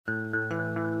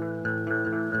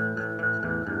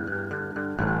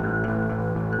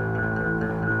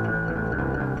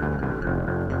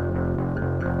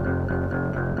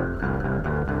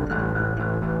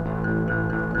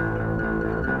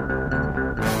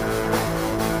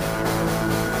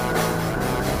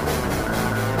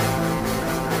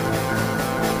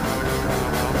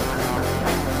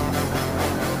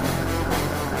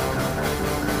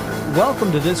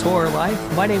Welcome to This Horror Life.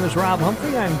 My name is Rob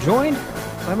Humphrey. I'm joined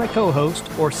by my co-host,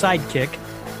 or sidekick,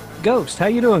 Ghost. How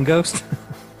you doing, Ghost?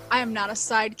 I am not a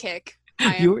sidekick.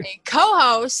 I am You were- a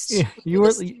co-host. Yeah, We do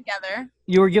this together.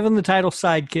 You were given the title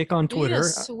sidekick on You need Twitter. a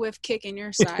swift kick in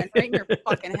your side, right in your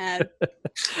fucking head.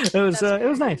 It was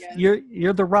That's nice. good.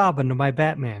 You're the Robin to my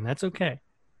Batman. That's okay.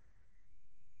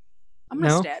 I'm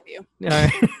gonna No? stab you. All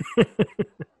right.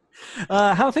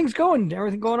 How are things going?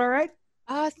 Everything going all right?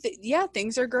 Yeah,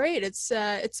 things are great. It's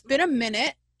been a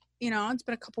minute. It's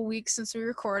been a couple weeks since we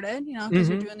recorded. Because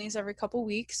we're doing these every couple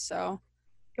weeks. So,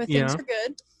 but things Yeah. are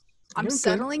good. I'm Good.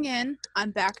 settling in.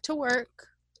 I'm back to work.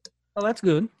 Oh, that's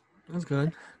good. That's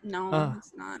good. No,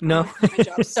 it's not. no. My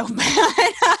job's so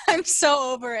bad. I'm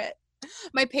so over it.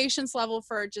 My patience level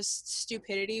for just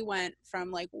stupidity went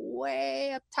from like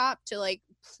way up top to like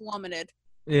plummeted.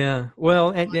 Yeah. Well,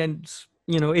 and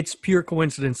it's pure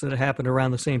coincidence that it happened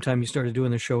around the same time you started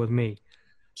doing the show with me.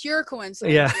 Pure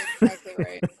coincidence. Yeah. You're exactly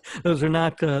right. Those are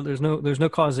not. There's no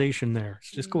causation there.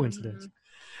 It's just coincidence.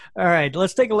 All right.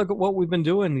 Let's take a look at what we've been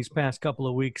doing these past couple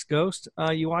of weeks. Ghost,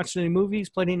 you watched any movies?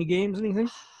 Played any games? Anything?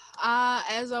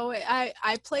 As always,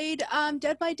 I played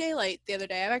Dead by Daylight the other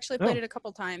day. I've actually played it a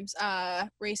couple times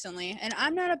recently, and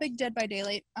I'm not a big Dead by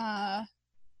Daylight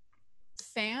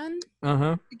fan.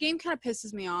 The game kind of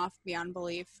pisses me off beyond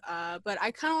belief, but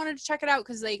I kind of wanted to check it out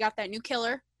because they got that new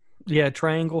killer. Yeah,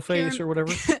 triangle face or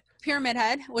whatever. Pyramid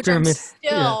Head, which Pyramid, I'm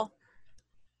still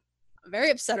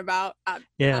very upset about. I'm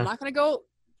not going to go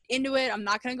into it. I'm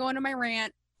not going to go into my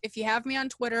rant. If you have me on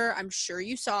Twitter, I'm sure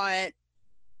you saw it.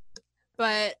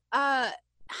 But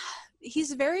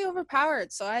he's very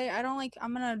overpowered, so I don't like.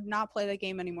 I'm going to not play that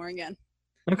game anymore again.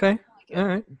 Okay. All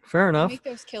right. Fair enough. They make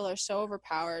those killers so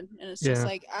overpowered, and it's just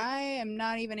like I am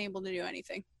not even able to do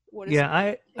anything.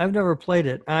 I've never played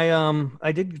it.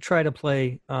 I did try to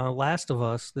play Last of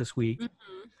Us this week,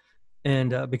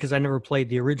 and because I never played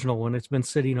the original one, it's been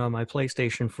sitting on my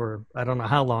PlayStation for I don't know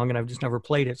how long, and I've just never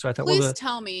played it. So I thought, please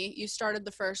tell me you started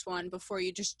the first one before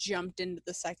you just jumped into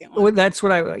the second one. Well, that's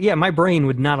what my brain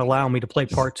would not allow me to play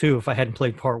part 2 if I hadn't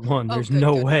played part 1. There's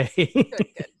no way.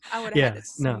 Good. I would have had to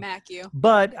smack you.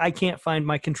 But I can't find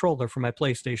my controller for my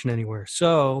PlayStation anywhere,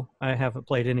 so I haven't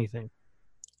played anything.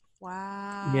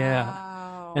 Wow.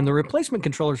 Yeah. And the replacement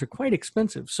controllers are quite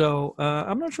expensive, so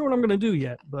I'm not sure what I'm going to do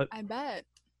yet. But I bet.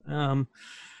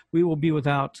 we will be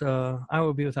without. I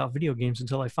will be without video games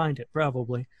until I find it.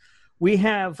 Probably. We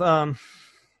have. I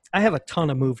have a ton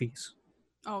of movies.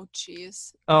 Oh,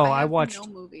 jeez. I watched no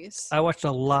movies. I watched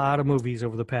a lot of movies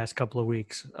over the past couple of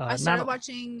weeks. I started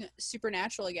watching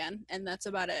Supernatural again, and that's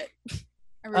about it.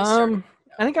 I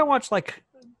think I watched like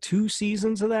 2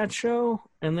 seasons of that show,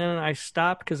 and then I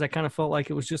stopped because I kind of felt like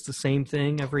it was just the same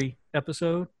thing every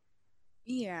episode.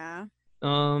 Yeah.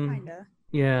 Kinda.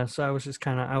 Yeah, so I was just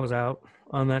I was out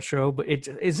on that show. But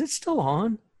is it still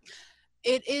on?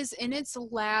 It is in its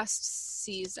last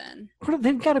season.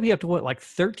 They've got to be up to what, like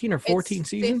 13 or 14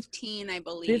 seasons? 15, I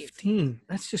believe. 15.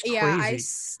 That's just crazy. Yeah, I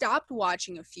stopped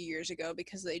watching a few years ago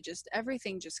because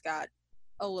everything just got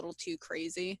a little too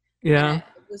crazy. Yeah. It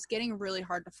was getting really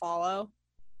hard to follow.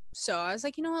 So I was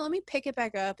like, you know what, let me pick it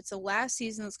back up. It's the last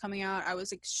season that's coming out. I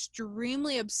was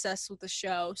extremely obsessed with the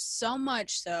show, so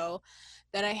much so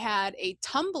that I had a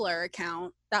Tumblr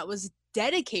account that was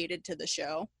dedicated to the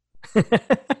show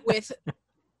with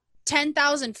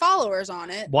 10,000 followers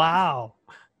on it. Wow.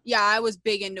 Yeah, I was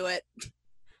big into it.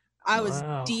 I was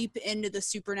Wow. deep into the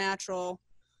Supernatural.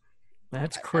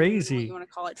 That's I don't know crazy. what you want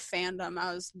to call it, fandom.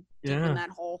 I was deep in that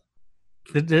hole.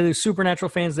 The Supernatural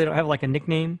fans, they don't have like a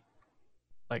nickname?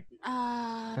 Like,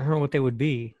 I I don't know what they would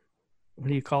be. What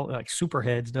do you call it? Like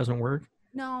Superheads doesn't work.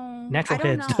 No. Natural I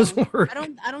don't Heads know. doesn't work.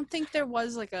 I don't think there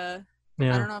was like a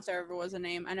Yeah. I don't know if there ever was a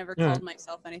name. I never called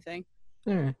myself anything.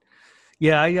 All right.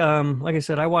 Yeah, I like I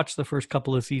said, I watched the first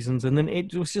couple of seasons, and then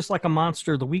it was just like a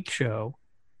Monster of the Week show.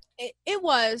 It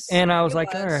was. And I was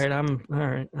like, all right,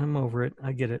 I'm over it.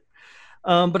 I get it.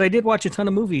 But I did watch a ton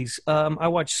of movies. I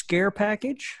watched Scare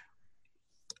Package.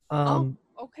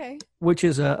 Okay. Which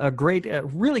is a great,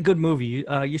 really good movie.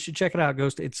 You should check it out,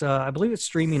 Ghost. It's I believe it's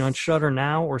streaming on Shudder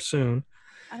now or soon.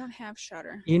 I don't have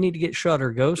Shudder. You need to get Shudder,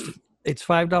 Ghost. It's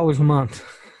 $5 a month.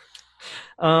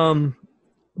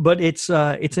 But it's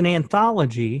an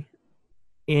anthology,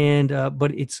 and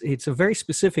but it's a very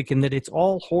specific in that it's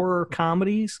all horror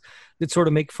comedies that sort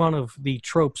of make fun of the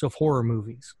tropes of horror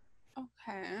movies.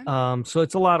 Okay. So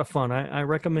it's a lot of fun. I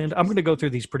recommend. I'm going to go through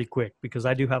these pretty quick because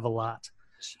I do have a lot.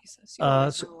 Jesus, you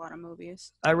always have a lot of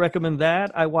movies. I recommend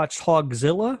that. I watched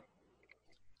Hogzilla.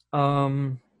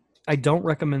 I don't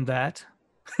recommend that.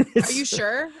 Are you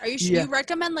sure? Are you sure? Yeah. You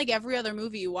recommend like every other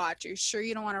movie you watch. Are you sure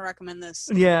you don't want to recommend this?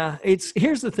 Yeah,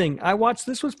 here's the thing. I watched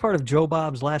this was part of Joe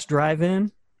Bob's Last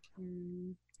Drive-In,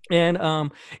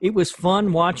 and it was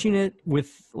fun watching it with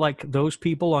like those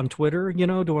people on Twitter,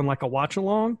 doing like a watch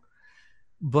along.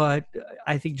 But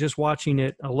I think just watching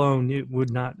it alone, you would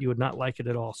not like it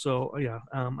at all. So yeah,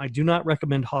 I do not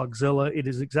recommend Hogzilla. It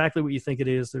is exactly what you think it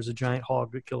is. There's a giant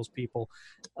hog that kills people,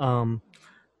 and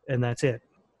that's it.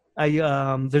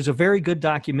 There's a very good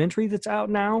documentary that's out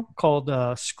now called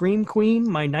Scream Queen: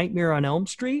 My Nightmare on Elm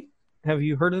Street. Have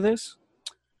you heard of this?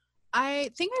 I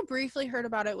think I briefly heard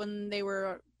about it when they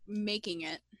were making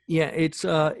it. Yeah,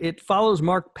 it follows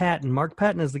Mark Patton. Mark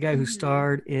Patton is the guy who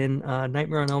starred in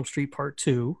Nightmare on Elm Street Part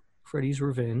 2, Freddy's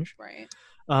Revenge. Right.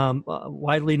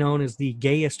 Widely known as the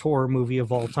gayest horror movie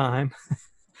of all time.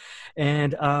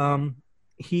 And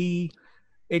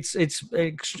it's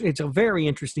a very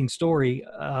interesting story.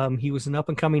 He was an up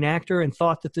and coming actor and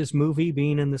thought that this movie,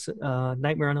 being in this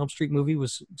Nightmare on Elm Street movie,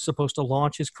 was supposed to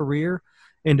launch his career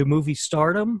into movie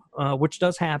stardom, which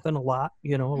does happen a lot.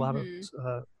 A lot of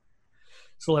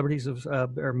celebrities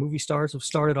or movie stars have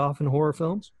started off in horror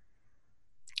films.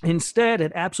 Instead,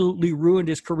 it absolutely ruined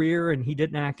his career, and he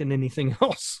didn't act in anything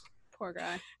else. Poor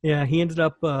guy. Yeah, he ended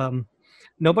up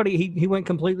he went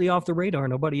completely off the radar.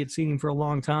 Nobody had seen him for a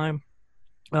long time.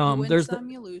 You win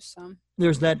some, you lose some.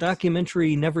 There's that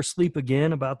documentary Never Sleep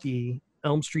Again about the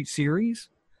Elm Street series.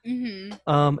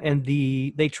 And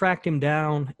they tracked him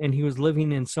down, and he was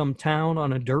living in some town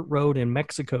on a dirt road in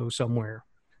Mexico somewhere.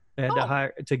 They had to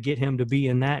hire to get him to be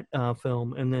in that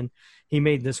film, and then he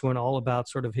made this one all about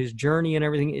sort of his journey and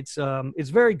everything. It's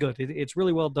very good. It's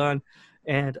really well done,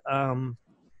 and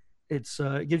it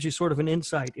gives you sort of an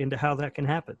insight into how that can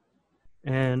happen.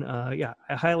 And I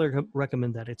highly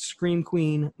recommend that. It's Scream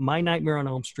Queen: My Nightmare on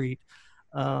Elm Street.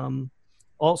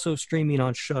 Also streaming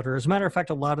on Shudder. As a matter of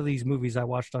fact, a lot of these movies I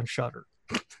watched on Shudder.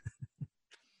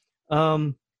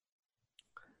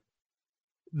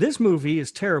 This movie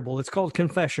is terrible. It's called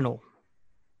Confessional.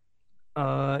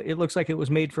 It looks like it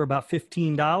was made for about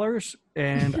 $15,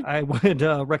 and I would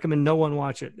recommend no one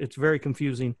watch it. It's very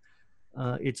confusing.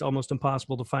 It's almost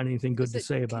impossible to find anything good to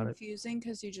say about it. Confusing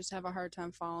because you just have a hard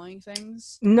time following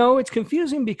things? No, it's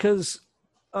confusing because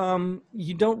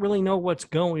you don't really know what's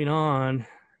going on.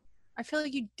 I feel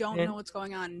like you don't know what's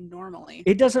going on normally.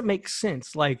 It doesn't make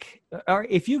sense. Like,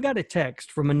 if you got a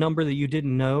text from a number that you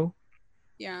didn't know,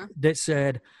 that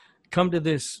said, come to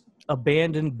this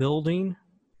abandoned building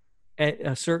at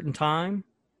a certain time,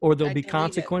 or there'll be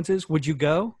consequences, would you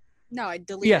go? No, I'd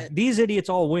delete it. Yeah, these idiots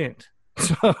all went.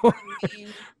 So,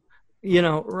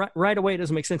 right away, it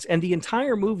doesn't make sense. And the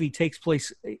entire movie takes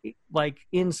place like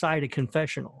inside a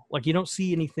confessional. Like, you don't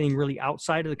see anything really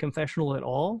outside of the confessional at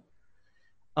all.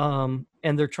 And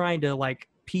they're trying to like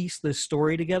piece this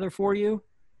story together for you.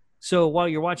 So while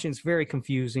you're watching, it's very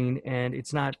confusing, and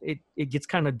it's not. It gets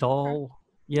kind of dull.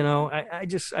 I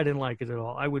didn't like it at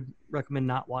all. I would recommend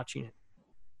not watching it.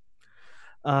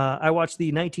 I watched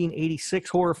the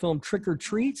 1986 horror film Trick or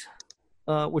Treat,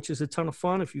 which is a ton of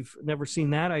fun. If you've never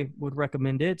seen that, I would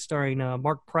recommend it. Starring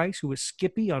Mark Price, who was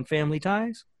Skippy on Family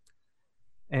Ties,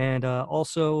 and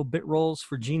also bit roles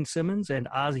for Gene Simmons and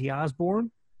Ozzy Osbourne.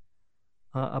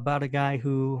 About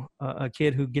a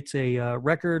kid who gets a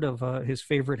record of his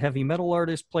favorite heavy metal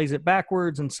artist, plays it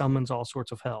backwards, and summons all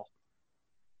sorts of hell.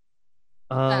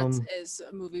 That is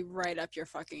a movie right up your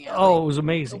fucking alley. Oh, it was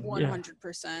amazing.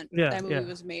 100%. Yeah. That movie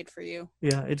was made for you.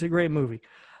 Yeah, it's a great movie.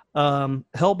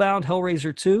 Hellbound,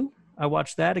 Hellraiser 2. I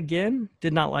watched that again.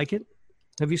 Did not like it.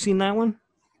 Have you seen that one?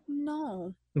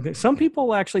 No. Okay. Some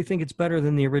people actually think it's better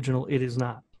than the original. It is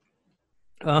not.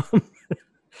 Oh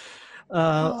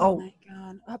my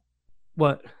God.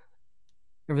 What?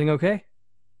 Everything okay?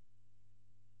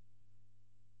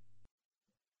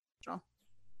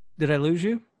 Did I lose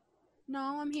you?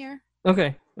 No, I'm here.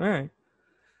 Okay. All right.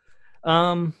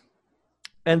 And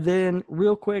then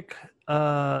real quick,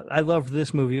 I loved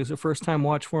this movie. It was a first time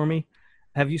watch for me.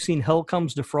 Have you seen Hell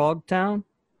Comes to Frogtown?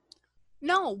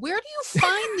 No. Where do you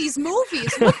find these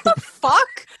movies? What the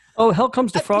fuck? Oh, Hell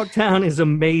Comes to Frogtown is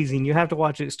amazing. You have to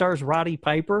watch it. It stars Roddy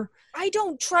Piper. I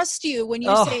don't trust you when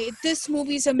you say this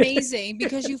movie's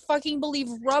because you fucking believe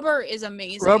Rubber is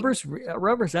amazing.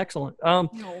 Rubber's excellent.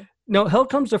 No, Hell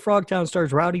Comes to Frogtown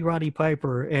stars Roddy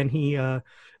Piper, and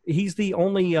he's the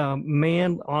only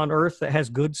man on Earth that has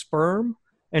good sperm,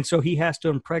 and so he has to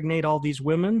impregnate all these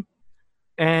women,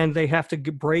 and they have to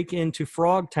break into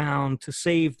Frogtown to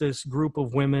save this group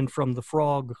of women from the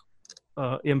Frog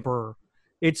Emperor.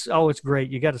 It's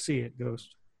great. You got to see it,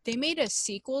 Ghost. They made a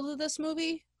sequel to this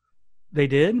movie? They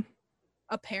did?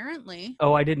 Apparently.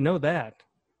 Oh, I didn't know that.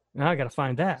 Now I got to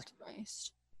find that.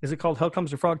 Christ. Is it called Hell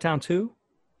Comes to Frogtown 2?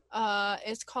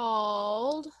 It's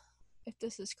called, if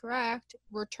this is correct,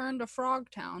 Return to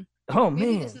Frogtown. Oh,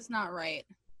 Maybe man. this is not right.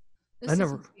 This I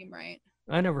doesn't seem right.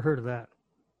 I never heard of that.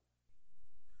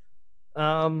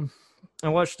 I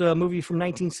watched a movie from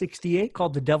 1968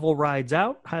 called The Devil Rides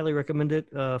Out. Highly recommend it.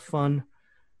 Fun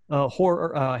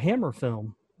horror Hammer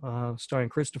film starring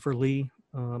Christopher Lee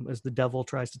as the devil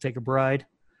tries to take a bride.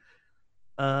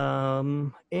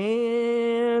 And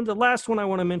the last one I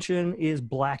want to mention is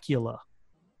Blackula.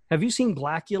 Have you seen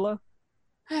Blackula?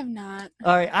 I have not.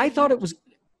 All right, I thought it was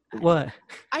what?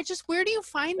 Where do you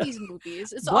find these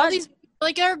movies? It's all these,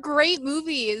 like, they're great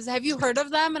movies. Have you heard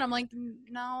of them? And I'm like,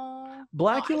 no.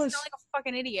 Blackula's, I sound like a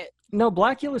fucking idiot. No,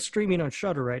 Blackula's streaming on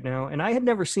Shudder right now, and I had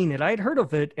never seen it. I had heard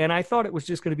of it, and I thought it was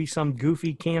just going to be some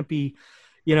goofy, campy,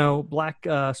 black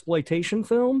exploitation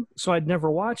film, so I'd never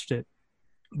watched it.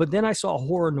 But then I saw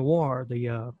Horror Noir,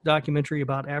 the documentary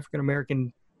about African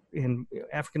Americans in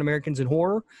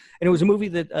horror, and it was a movie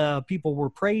that people were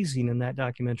praising in that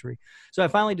documentary. So I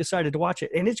finally decided to watch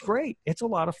it, and it's great. It's a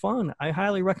lot of fun. I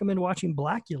highly recommend watching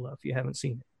Blackula if you haven't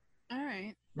seen it.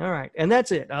 All right, and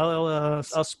that's it. I'll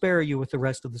spare you with the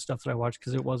rest of the stuff that I watched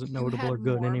because it wasn't notable or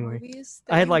good anyway.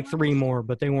 I had like 3 more,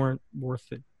 but they weren't worth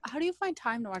it. How do you find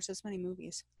time to watch this many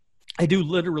movies? I do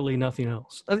literally nothing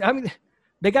else. I mean,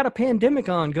 they got a pandemic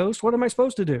on, Ghost. What am I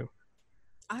supposed to do?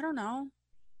 I don't know.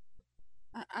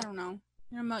 I don't know.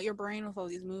 You're gonna melt your brain with all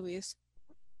these movies.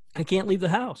 I can't leave the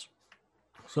house,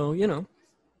 so You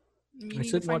need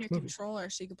to find your controller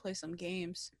so you can play some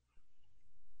games.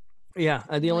 Yeah,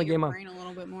 the only game a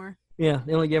little bit more. Yeah,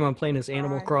 the only game I'm playing is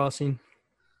Animal Crossing.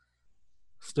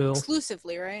 Still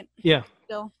exclusively, right? Yeah.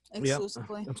 Still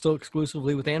exclusively. Yeah. I'm still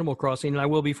exclusively with Animal Crossing, and I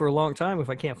will be for a long time if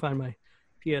I can't find my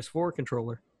PS4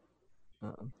 controller.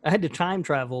 I had to time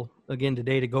travel again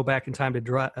today to go back in time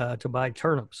to buy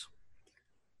turnips.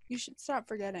 You should stop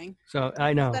forgetting. So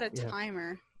I know. Set a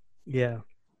timer. Yeah.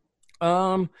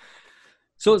 So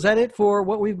is that it for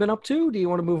what we've been up to? Do you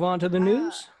want to move on to the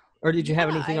news? Or did you have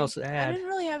anything else to add? I didn't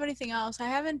really have anything else. I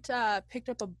haven't picked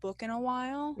up a book in a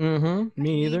while. Mm-hmm.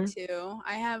 Me either. Me too.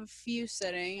 I have a few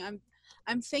sitting.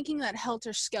 I'm thinking that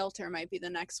Helter Skelter might be the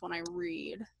next one I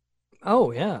read.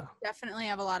 Oh, yeah. Definitely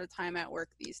have a lot of time at work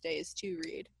these days to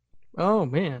read. Oh,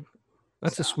 man.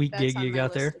 That's a sweet gig you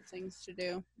got there. Things to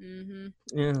do. Mm-hmm.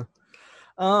 Yeah.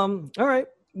 All right.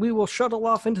 We will shuttle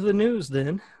off into the news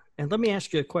then. And let me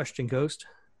ask you a question, Ghost.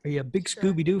 Are you a big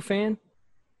Scooby-Doo fan?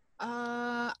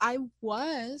 I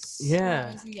was. Yeah. When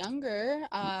I was younger.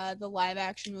 The live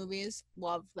action movies,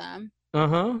 love them.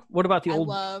 What about the old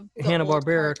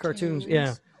Hanna-Barbera cartoons?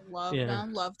 Yeah. Love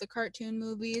them. Love the cartoon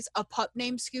movies. A Pup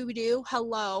Named Scooby-Doo.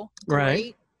 Hello. Right.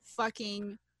 Great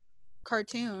fucking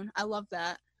cartoon. I love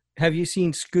that. Have you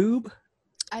seen Scoob?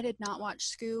 I did not watch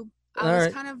Scoob. I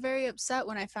was kind of very upset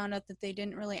when I found out that they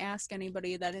didn't really ask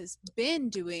anybody that has been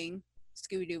doing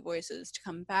Scooby-Doo voices to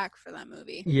come back for that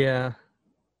movie. Yeah.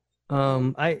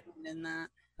 I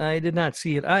did not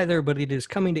see it either, but it is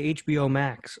coming to HBO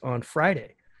Max on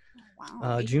Friday.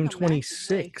 Wow. June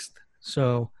 26th.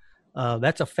 So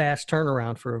that's a fast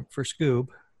turnaround for Scoob.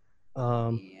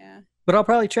 Yeah. But I'll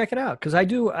probably check it out because I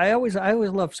always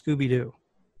loved Scooby-Doo.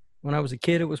 When I was a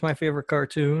kid, it was my favorite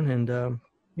cartoon, and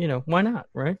why not,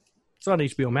 right? It's on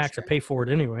HBO Max. Sure. I pay for it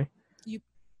anyway.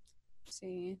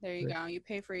 There you go. You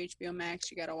pay for HBO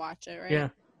Max, you got to watch it, right? Yeah.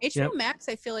 HBO Max,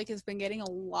 I feel like, has been getting a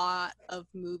lot of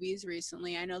movies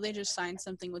recently. I know they just signed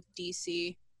something with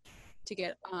DC to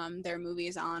get their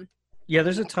movies on. Yeah,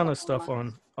 there's a ton of stuff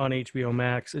on HBO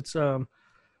Max. It's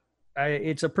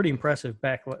a pretty impressive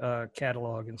back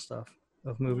catalog and stuff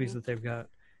of movies that they've got.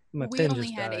 We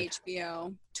only had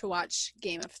HBO to watch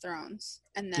Game of Thrones,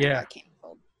 and then it got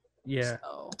canceled. Yeah.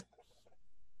 So.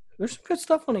 There's some good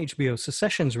stuff on HBO.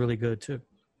 Succession's really good too.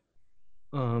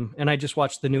 And I just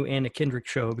watched the new Anna Kendrick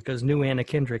show because new Anna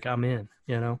Kendrick, I'm in.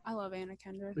 I love Anna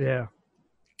Kendrick. Yeah,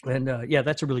 and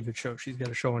that's a really good show. She's got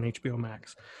a show on HBO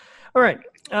Max. All right.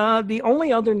 The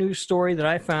only other news story that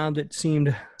I found that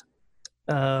seemed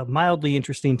mildly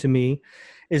interesting to me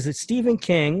is that Stephen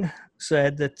King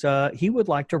said that he would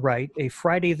like to write a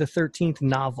Friday the 13th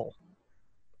novel.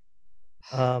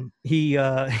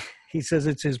 He says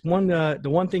it's his the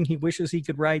one thing he wishes he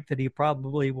could write that he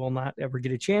probably will not ever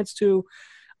get a chance to.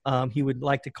 He would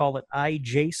like to call it I,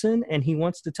 Jason, and he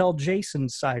wants to tell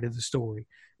Jason's side of the story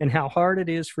and how hard it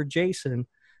is for Jason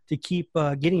to keep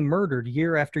getting murdered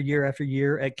year after year after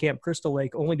year at Camp Crystal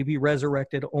Lake, only to be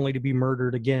resurrected, only to be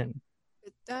murdered again.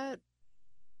 That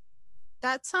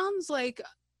sounds like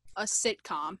a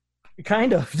sitcom.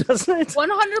 Kind of, doesn't it?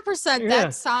 100%. Yeah.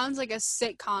 That sounds like a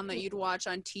sitcom that you'd watch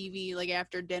on TV like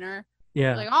after dinner.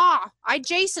 Yeah. Like,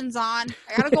 Jason's on.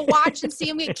 I gotta go watch and see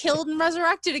him get killed and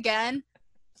resurrected again.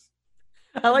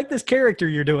 I like this character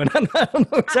you're doing. I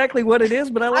don't know exactly what it is,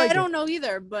 but I like it. I don't know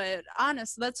either, but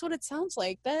honest, that's what it sounds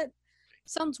like. That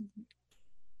sounds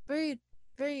very,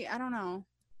 very, I don't know.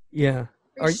 Yeah.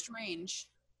 Very strange.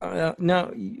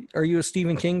 Now, are you a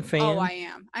Stephen King fan? Oh, I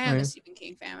am. I am a Stephen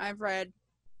King fan. I've read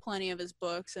plenty of his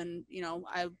books, and, you know,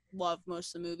 I love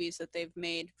most of the movies that they've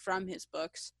made from his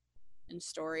books and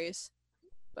stories.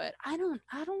 But I don't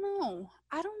know.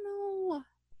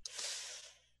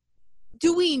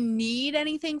 Do we need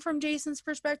anything from Jason's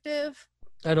perspective?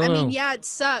 I don't know. I mean, yeah, it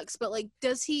sucks, but like,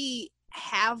 does he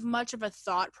have much of a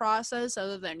thought process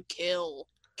other than kill?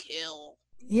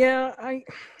 Yeah, I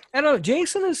don't know.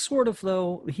 Jason is sort of,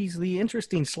 though, he's the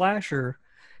interesting slasher,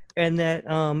 and that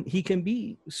he can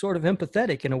be sort of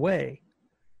empathetic in a way,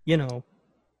 you know,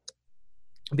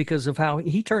 because of how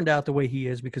he turned out the way he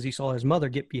is, because he saw his mother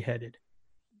get beheaded.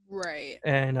 Right.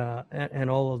 And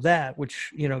all of that,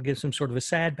 which, you know, gives him sort of a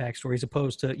sad backstory, as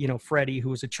opposed to, you know, Freddy, who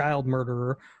was a child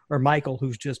murderer, or Michael,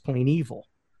 who's just plain evil.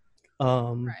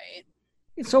 Right.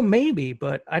 So maybe,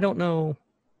 but I don't know.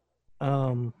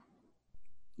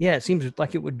 Yeah, it seems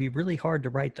like it would be really hard to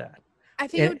write that. I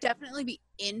think it would definitely be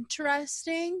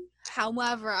interesting.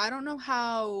 However, I don't know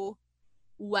how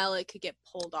well it could get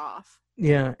pulled off.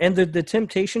 Yeah, and the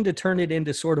temptation to turn it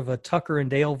into sort of a Tucker and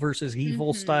Dale versus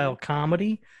evil style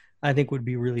comedy, I think would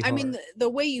be really hard. I mean, the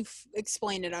way you've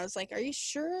explained it, I was like, are you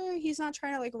sure he's not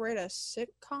trying to like write a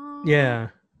sitcom? Yeah.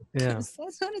 That's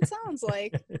what it sounds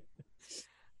like.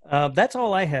 That's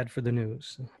all I had for the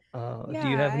news. Do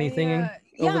you have anything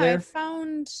over there? I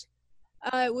found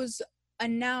it was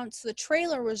announced, the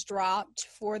trailer was dropped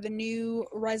for the new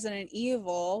Resident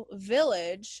Evil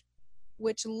Village,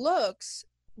 which looks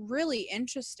really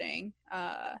interesting.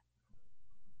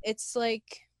 It's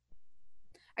like,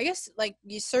 I guess, like,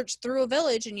 you search through a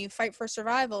village and you fight for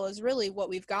survival is really what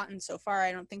we've gotten so far.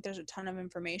 I don't think there's a ton of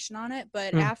information on it,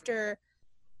 but after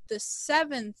the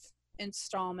 7th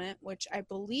installment, which I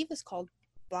believe is called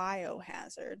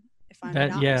Biohazard, if I'm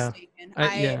not mistaken.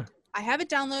 I have it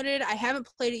downloaded. I haven't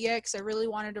played it yet because I really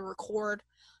wanted to record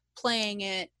playing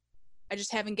it. I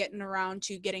just haven't gotten around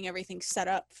to getting everything set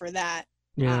up for that.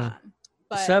 Yeah.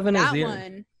 But 7 that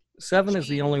is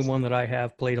the only one that I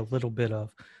have played a little bit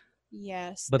of.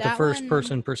 Yes. But the first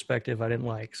person perspective I didn't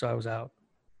like, so I was out.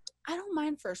 I don't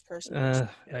mind first person.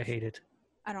 I hate it.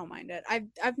 I don't mind it.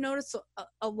 I've noticed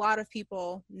a lot of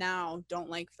people now don't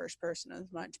like first person as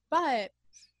much, but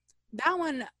that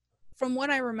one, from what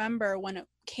I remember when it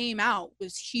came out,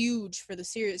 was huge for the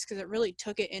series because it really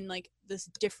took it in like this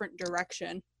different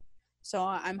direction. So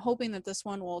I'm hoping that this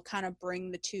one will kind of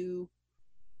bring the two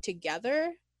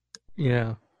together.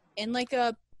 Yeah. In like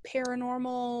a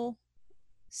paranormal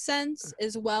sense,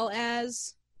 as well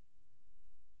as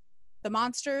the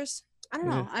monsters. I don't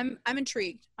know. I'm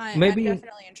intrigued. I'm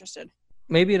definitely interested.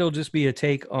 Maybe it'll just be a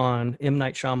take on M.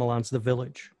 Night Shyamalan's The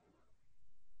Village.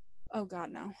 Oh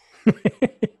God, no.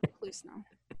 Please no.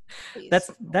 Please.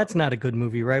 That's not a good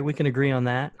movie, right? We can agree on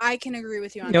that. I can agree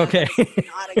with you on that. Okay.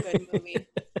 Not a good movie.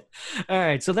 All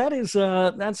right, so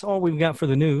that's all we've got for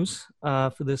the news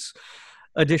for this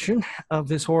edition of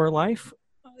This Horror Life.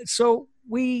 So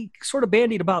we sort of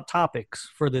bandied about topics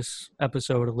for this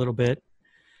episode a little bit,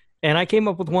 and I came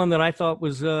up with one that I thought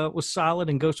was solid,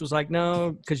 and Ghost was like,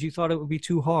 no, because you thought it would be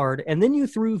too hard, and then you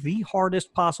threw the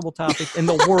hardest possible topic in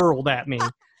the world at me.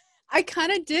 I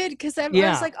kind of did, because I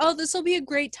was like, oh, this will be a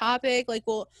great topic. Like,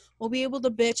 we'll be able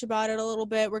to bitch about it a little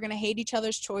bit. We're going to hate each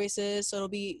other's choices. So it'll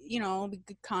be, it'll be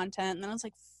good content. And then I was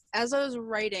like, as I was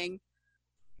writing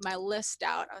my list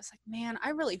out, I was like, man,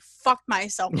 I really fucked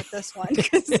myself with this one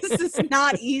because this is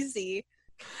not easy.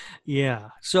 Yeah.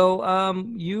 So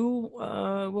you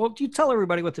tell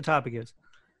everybody what the topic is.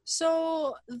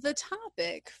 So the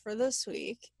topic for this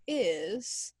week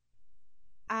is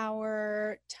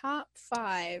our top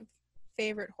 5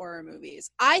 favorite horror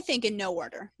movies. I think in no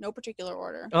order, no particular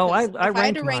order. Oh, I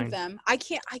had to rank mine. them. I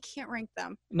can't rank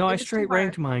them. No, I straight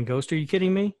ranked mine. Ghost, are you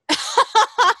kidding me?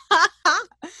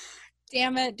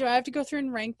 Damn it! Do I have to go through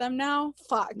and rank them now?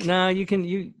 Fuck. No, you can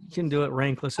do it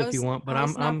rankless if you want, but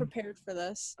I'm not prepared for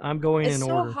this. I'm going in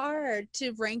order. It's so hard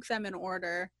to rank them in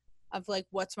order of like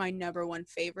what's my number 1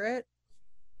 favorite,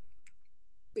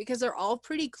 because they're all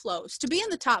pretty close. To be in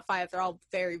the top 5, they're all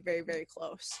very, very, very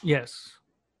close. Yes,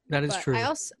 that is true. I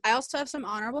also have some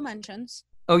honorable mentions.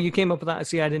 Oh, you came up with that?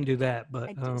 See, I didn't do that, but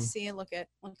I did see. Look at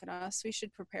us. We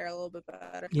should prepare a little bit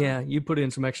better. Yeah, you put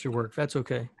in some extra work. That's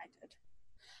okay. I did.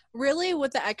 really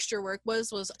what the extra work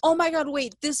was, oh my God,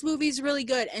 wait, this movie's really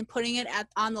good, and putting it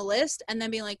on the list and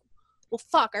then being like, well,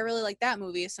 fuck, I really like that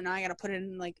movie, so now I gotta put it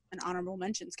in like an honorable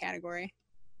mentions category.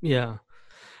 Yeah.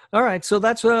 All right. So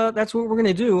that's what we're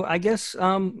gonna do. I guess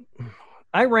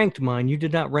I ranked mine. You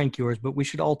did not rank yours, but we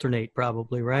should alternate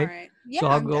probably, right? All right. Yeah, So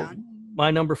I'll I'm go down. my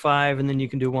number 5, and then you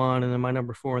can do one, and then my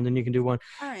number 4, and then you can do one.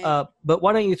 All right. But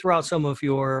why don't you throw out some of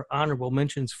your honorable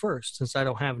mentions first, since I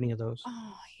don't have any of those?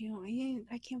 Oh,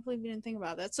 I can't believe you didn't think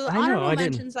about that. So the I know, honorable I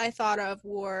didn't. mentions I thought of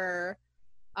were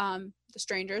The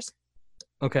Strangers.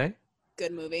 Okay.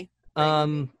 Good movie. Great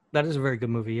movie. That is a very good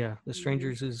movie. Yeah, The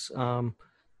Strangers is.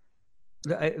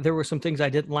 There were some things I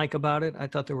didn't like about it. I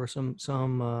thought there were some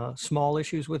small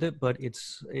issues with it, but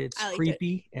it's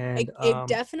creepy and it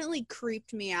definitely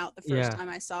creeped me out the first yeah. time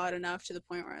I saw it enough to the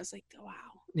point where I was like, wow,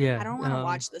 Yeah, I don't want to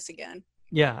watch this again.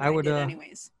 Yeah, But I would.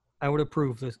 Anyways, I would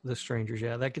approve the Strangers.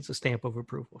 Yeah, that gets a stamp of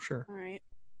approval. Sure. All right.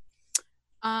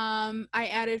 I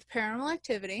added Paranormal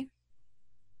Activity.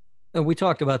 And we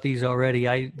talked about these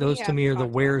already. Those to me are the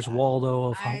Where's Waldo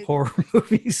of horror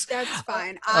movies. That's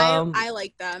fine. I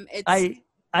like them.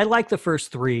 I like the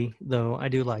first 3 though. I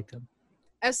do like them.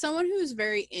 As someone who's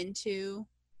very into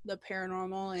the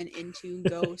paranormal and into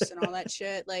ghosts and all that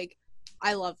shit, like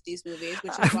I love these movies,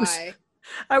 which is why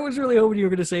I was really hoping you were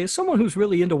going to say, as someone who's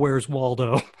really into Where's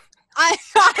Waldo. I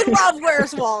love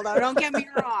Where's Waldo. Don't get me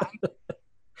wrong.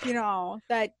 You know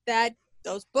that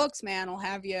those books, man, will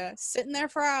have you sitting there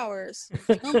for hours.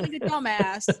 Don't be the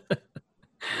dumbass.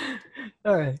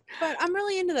 All right. But I'm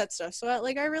really into that stuff. So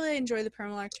I really enjoy the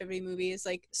Paranormal Activity movies.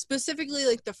 Like specifically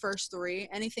like the first 3.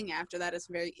 Anything after that is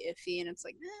very iffy and it's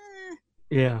like, eh.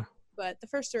 Yeah. But the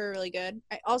first 3 are really good.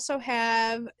 I also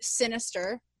have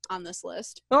Sinister on this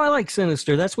list. Oh, I like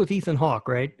Sinister. That's with Ethan Hawke,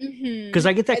 right? Because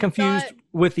I get that confused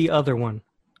with the other one.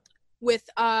 With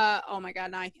oh my God,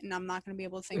 now I'm not going to be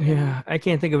able to think. Yeah, I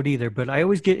can't think of it either. But I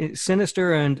always get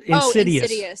Sinister and Insidious.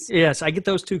 Insidious. Yes, I get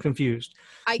those 2 confused.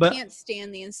 I can't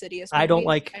stand the Insidious movies. I don't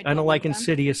like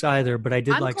Insidious either, but I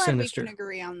did like Sinister. I'm glad we can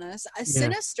agree on this.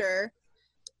 Sinister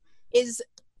is,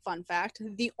 fun fact,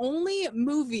 the only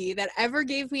movie that ever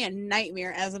gave me a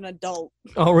nightmare as an adult.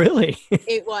 Oh, really?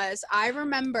 It was. I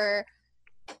remember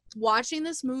watching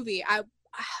this movie.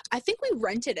 I think we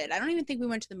rented it. I don't even think we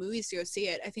went to the movies to go see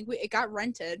it. I think it got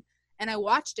rented, and I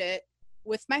watched it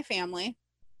with my family,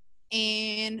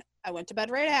 and I went to bed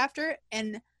right after,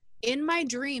 and in my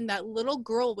dream, that little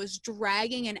girl was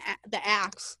dragging the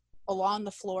axe along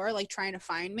the floor, like trying to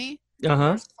find me. Uh-huh.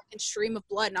 There's a fucking stream of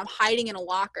blood, and I'm hiding in a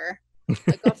locker.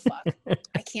 Like, oh fuck.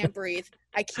 I can't breathe.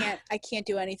 I can't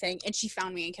do anything. And she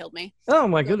found me and killed me. Oh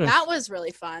my goodness. That was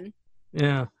really fun.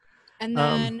 Yeah. And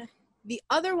then the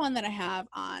other one that I have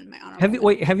on my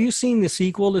honorable have you seen the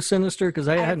sequel to Sinister? Because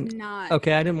I hadn't. Not.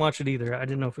 Okay, I didn't watch it either. I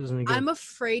didn't know if it was any good. I'm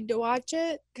afraid to watch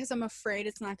it because I'm afraid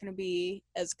it's not going to be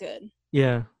as good.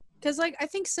 Yeah. Because like I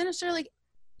think Sinister, like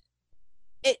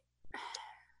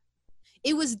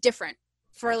it was different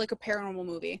for like a paranormal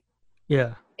movie.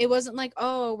 Yeah. It wasn't like,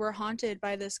 oh, we're haunted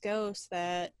by this ghost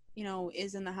that,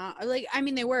 is in the house. Like, I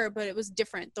mean, they were, but it was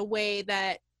different. The way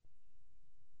that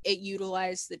it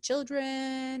utilized the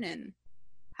children and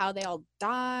how they all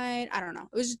died. I don't know.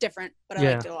 It was just different, but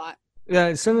I liked it a lot.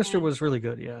 Yeah, Sinister was really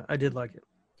good. Yeah, I did like it.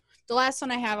 The last one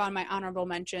I have on my honorable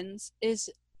mentions is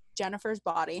Jennifer's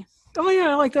Body. Oh, yeah,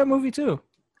 I like that movie too.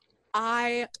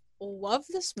 I love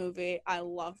this movie. I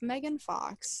love Megan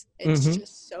Fox. It's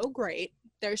just so great.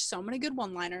 There's so many good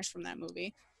one-liners from that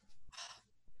movie.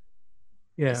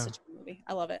 Yeah. It's such a good movie.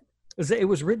 I love it. It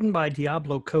was written by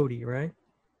Diablo Cody, right?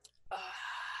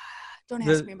 Don't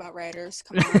ask me about writers.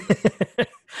 Come on.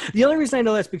 The only reason I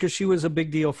know that's because she was a big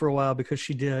deal for a while because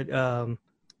she did.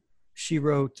 She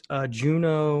wrote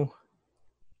Juno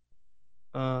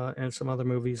and some other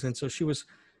movies, and so she was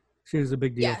a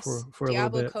big deal for a little bit.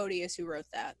 Diablo Cody is who wrote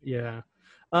that. Yeah,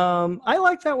 I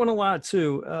like that one a lot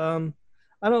too.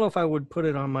 I don't know if I would put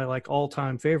it on my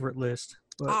all-time favorite list,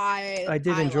 but I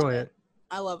did enjoy it.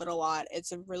 I love it a lot.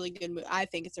 It's a really good movie. I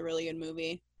think it's a really good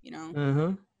movie.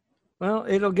 Well,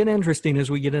 it'll get interesting as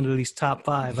we get into these top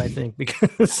 5, I think,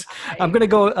 because I'm going to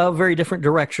go a very different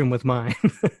direction with mine.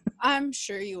 I'm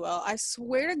sure you will. I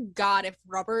swear to God, if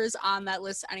Rubber is on that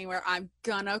list anywhere, I'm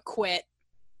gonna quit.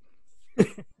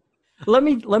 Let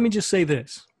me just say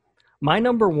this. My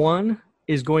number 1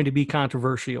 is going to be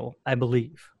controversial, I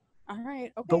believe. All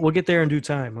right. Okay. But we'll get there in due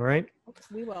time, all right?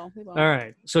 We will. All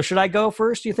right. So should I go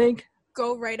first, you think?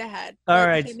 Go right ahead. All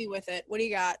right. Hit me with it. What do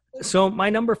you got? So my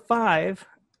number 5,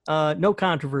 no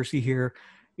controversy here,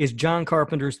 is John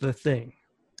Carpenter's The Thing.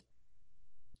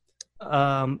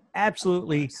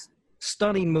 Absolutely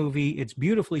Stunning movie. It's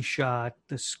beautifully shot.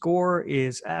 The score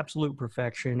is absolute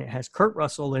perfection. It has Kurt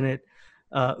Russell in it,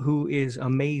 who is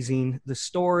amazing. The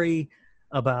story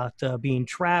about being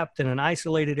trapped in an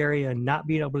isolated area and not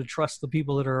being able to trust the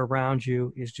people that are around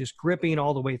you is just gripping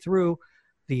all the way through.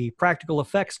 The practical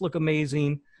effects look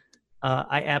amazing.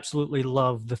 I absolutely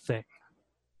love The Thing.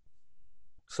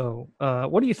 So,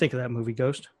 what do you think of that movie,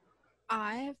 Ghost?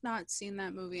 I have not seen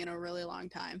that movie in a really long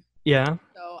time. Yeah.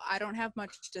 So I don't have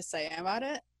much to say about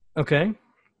it. Okay.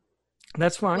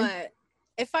 That's fine. But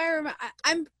if I remember,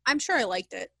 I'm sure I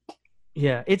liked it.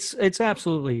 Yeah, it's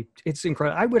absolutely, it's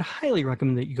incredible. I would highly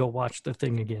recommend that you go watch The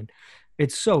Thing again.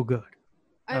 It's so good.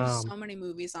 I have so many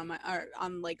movies on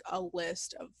like a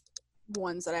list of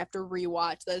ones that I have to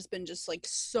rewatch. That has been just like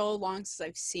so long since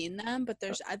I've seen them. But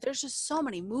there's just so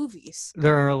many movies.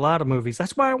 There are a lot of movies.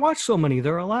 That's why I watch so many.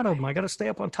 There are a lot of them. I got to stay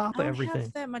up on top of everything. I don't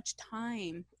have that much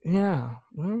time. Yeah.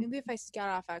 Well, maybe if I got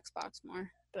off Xbox more.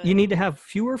 But you need to have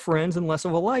fewer friends and less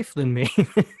of a life than me.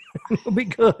 It'll be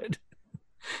good.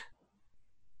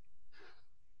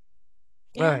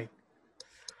 Yeah.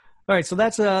 All right. So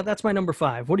that's my number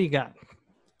 5. What do you got?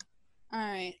 All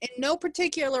right. In no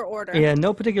particular order. Yeah,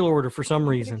 no particular order for some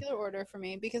reason. No particular order for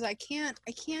me because I can't.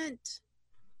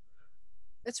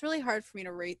 It's really hard for me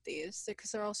to rate these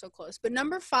because they're all so close. But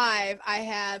number 5, I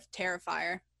have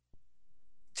Terrifier.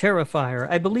 Terrifier.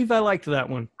 I believe I liked that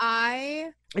one.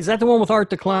 Is that the one with Art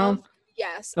the Clown?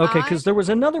 Yes. Okay, because there was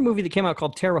another movie that came out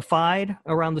called Terrified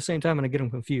around the same time, and I get them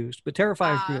confused. But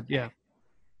Terrifier is good. Okay. Yeah.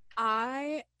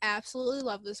 I absolutely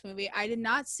love this movie. I did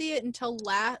not see it until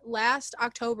last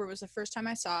October was the first time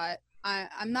I saw it.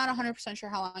 I'm not 100% sure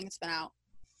how long it's been out.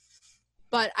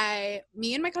 But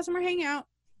me and my cousin were hanging out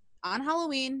on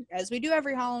Halloween, as we do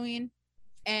every Halloween.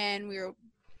 And we were,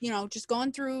 just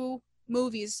going through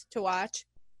movies to watch.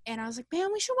 And I was like,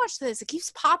 man, we should watch this. It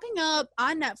keeps popping up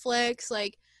on Netflix.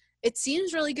 Like, it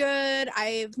seems really good.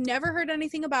 I've never heard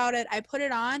anything about it. I put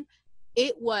it on.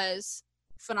 It was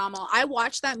phenomenal. I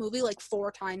watched that movie like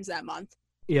 4 times that month.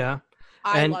 Yeah.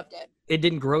 I loved it. It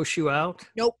didn't gross you out?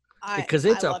 Nope. Because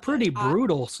it's a pretty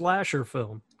brutal slasher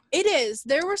film. It is.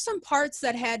 There were some parts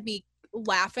that had me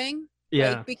laughing.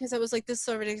 Yeah. Like, because I was like, this is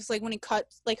so ridiculous. Like when he cut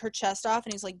like her chest off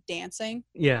and he's like dancing.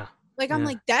 Yeah. Like I'm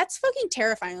like, that's fucking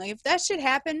terrifying. Like if that shit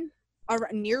happened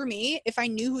near me, if I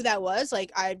knew who that was,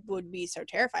 like I would be so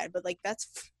terrified. But like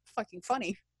that's fucking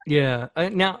funny. Yeah.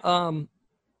 Now,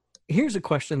 here's a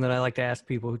question that I like to ask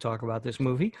people who talk about this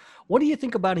movie. What do you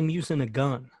think about him using a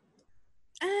gun?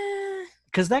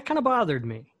 Because that kind of bothered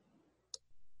me.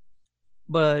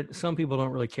 But some people don't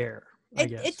really care, I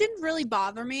guess. It didn't really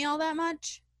bother me all that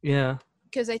much. Yeah.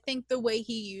 Because I think the way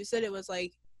he used it, it was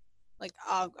like,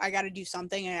 I got to do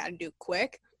something and I got to do it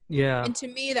quick. Yeah. And to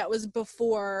me, that was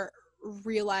before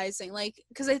realizing, like,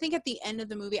 because I think at the end of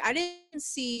the movie, I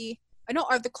know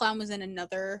Art the Clown was in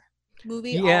another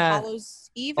movie, yeah. All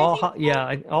Hallows Eve. All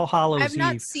Hallows Eve. I've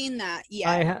not seen that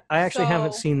yet. I actually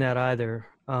haven't seen that either.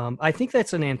 I think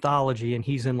that's an anthology, and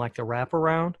he's in like the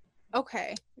wraparound.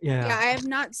 Okay. Yeah. Yeah, I have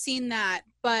not seen that,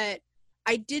 but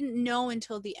I didn't know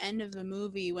until the end of the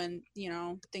movie when,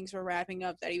 things were wrapping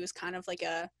up that he was kind of like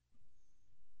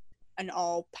an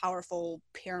all-powerful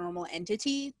paranormal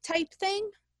entity type thing.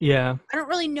 Yeah. I don't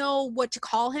really know what to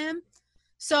call him.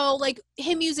 So, like,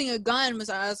 him using a gun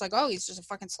I was like, oh, he's just a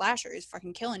fucking slasher. He's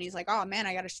fucking killing. He's like, oh, man,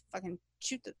 I gotta fucking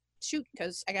shoot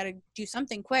because I gotta do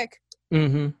something quick.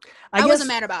 Mm-hmm. I wasn't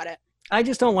mad about it. I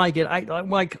just don't like it. I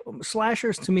like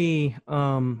slashers to me.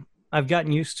 I've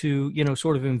gotten used to,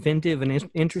 sort of inventive and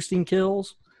interesting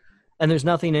kills. And there's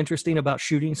nothing interesting about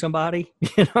shooting somebody,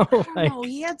 I don't know.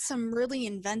 He had some really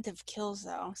inventive kills,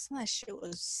 though. Some of that shit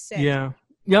was sick. Yeah.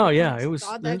 Yeah. It was.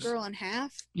 Sawed that girl in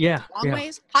half. Yeah. Long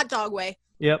ways? Hot dog way.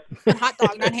 Yep. Hot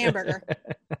dog, not hamburger.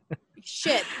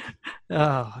 Shit.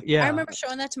 Oh, yeah. I remember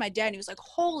showing that to my dad, and he was like,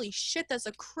 holy shit, that's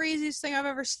the craziest thing I've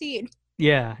ever seen.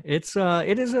 Yeah. It's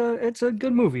a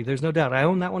good movie. There's no doubt. I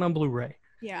own that one on Blu-ray.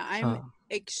 Yeah. I'm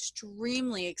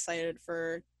extremely excited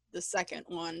for the second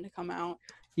one to come out.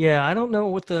 Yeah, I don't know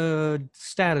what the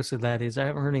status of that is. I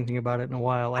haven't heard anything about it in a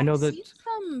while. I know that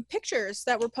some pictures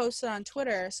that were posted on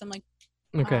Twitter, some of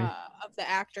the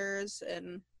actors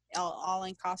and all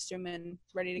in costume and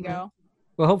ready to go.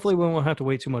 Well, hopefully we won't have to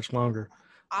wait too much longer.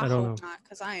 I don't know. Not,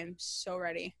 because I am so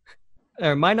ready.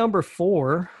 My number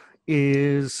 4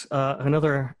 is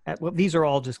another. Well, these are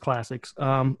all just classics.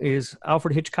 Is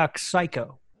Alfred Hitchcock's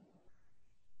Psycho.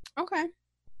 Okay.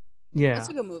 Yeah, that's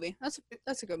a good movie. That's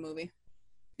a good movie.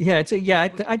 Yeah,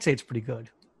 I'd say it's pretty good,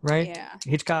 right? Yeah.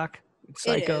 Hitchcock,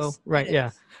 Psycho, it is. right? It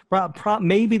Yeah. is.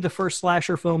 Maybe the first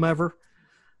slasher film ever.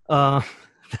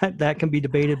 that can be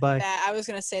debated by. That I was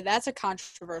going to say that's a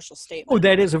controversial Oh, statement.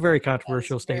 that is a very That is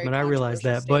controversial a very statement. I realize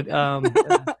that,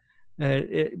 controversial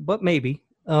but maybe.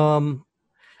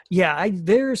 Yeah,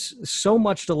 there's so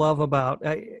much to love about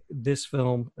this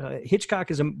film. Hitchcock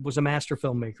was a master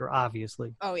filmmaker,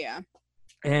 obviously, Oh yeah.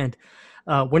 and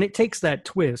when it takes that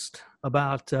twist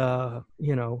about a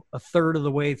third of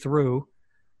the way through,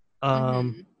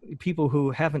 Mhm. people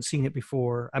who haven't seen it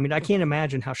before, I mean, I can't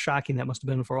imagine how shocking that must have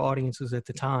been for audiences at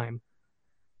the time.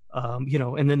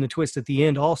 And then the twist at the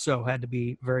end also had to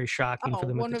be very shocking for Oh,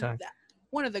 them at the time.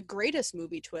 one of the greatest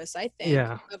movie twists, I think,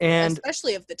 Yeah, and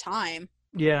especially of the time.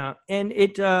 yeah, and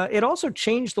it also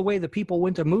changed the way that people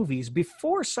went to movies.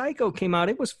 Before Psycho came out,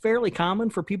 it was fairly common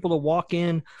for people to walk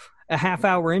in a half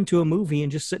hour into a movie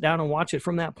and just sit down and watch it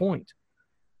from that point.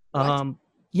 What?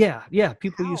 Yeah,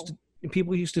 people How?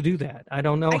 used to do that. I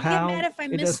don't know I get how. mad if I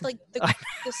It miss doesn't. like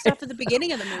the stuff at the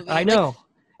beginning of the movie. I know.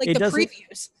 Like It the doesn't.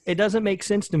 previews. It doesn't make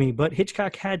sense to me. But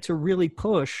Hitchcock had to really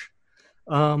push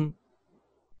um,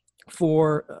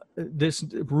 for this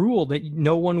rule that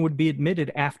no one would be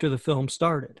admitted after the film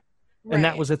started. And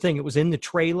that Right. was the thing. It was in the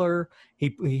trailer.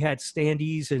 He had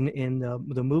standees in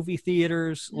the movie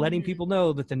theaters, letting Mhm. people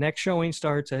know that the next showing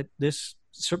starts at this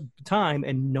time,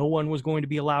 and no one was going to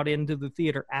be allowed into the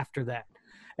theater after that.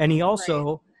 And he Right.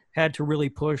 also had to really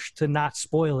push to not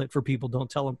spoil it for people. Don't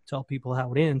tell people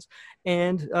how it ends.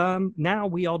 And now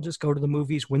we all just go to the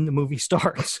movies when the movie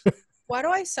starts. Why do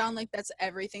I sound like that's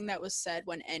everything that was said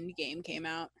when Endgame came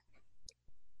out?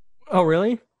 Oh,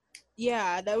 really?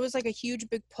 Yeah, that was like a huge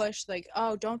big push, like,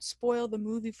 oh, don't spoil the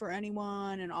movie for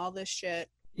anyone and all this shit.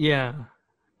 Yeah.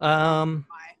 I don't know Um,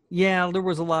 why. yeah,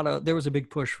 there was a big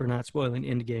push for not spoiling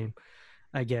Endgame,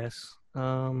 I guess. That's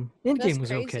Endgame was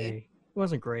crazy. okay. It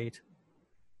wasn't great.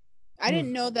 I Hmm.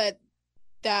 didn't know that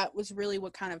that was really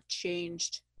what kind of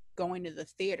changed going to the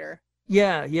theater.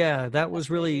 Yeah, that That's was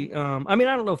crazy. really I mean,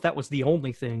 I don't know if that was the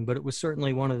only thing, but it was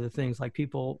certainly one of the things. Like,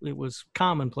 people, it was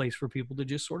commonplace for people to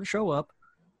just sort of show up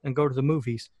and go to the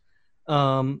movies.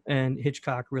 And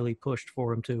Hitchcock really pushed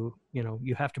for him to,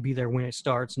 you have to be there when it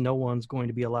starts. No one's going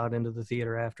to be allowed into the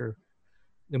theater after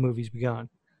the movie's begun.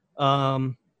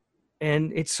 Um,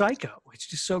 and it's Psycho. It's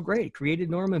just so great. Created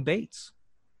Norman Bates.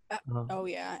 Uh, Uh, oh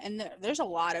yeah, and there's a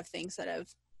lot of things that have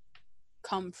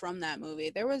come from that movie.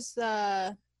 There was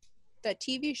that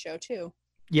TV show too.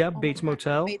 yeah, Oh my Bates god,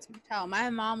 Motel. Bates Motel. My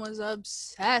mom was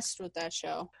obsessed with that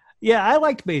show. Yeah, I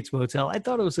liked Bates Motel. I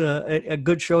thought it was a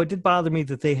good show. It did bother me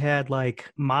that they had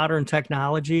like modern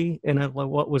technology in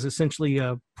what was essentially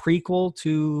a prequel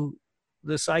to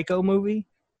the Psycho movie.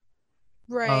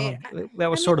 Right. That I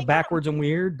was mean, sort they of got backwards and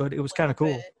weird, but it was a kind little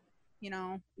of cool. bit, you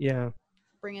know, Yeah,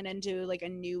 bring it into like a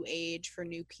new age for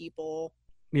new people.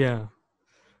 yeah.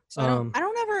 So Um, I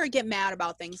don't ever get mad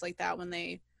about things like that when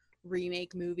they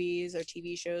remake movies or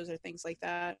TV shows or things like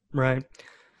that. right.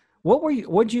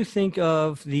 What did you think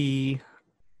of the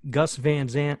Gus Van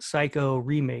Sant Psycho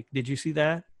remake? Did you see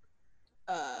that?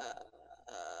 Uh,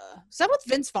 is that with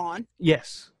Vince Vaughn?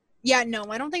 Yes. Yeah, no,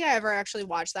 I don't think I ever actually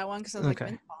watched that one because I was like Okay.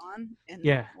 Vince Vaughn and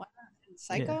Yeah. what? And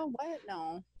Yeah. Psycho? What?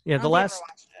 No, Yeah. I don't think I ever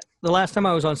watched it. The last time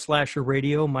I was on Slasher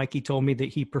Radio, Mikey told me that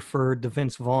he preferred the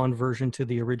Vince Vaughn version to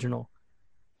the original.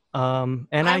 And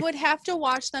I would have to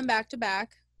watch them back to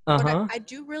back, but uh-huh. I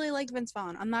do really like Vince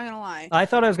Vaughn. I'm not gonna lie. I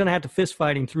thought I was going to have to fist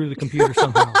fight him through the computer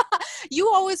somehow. You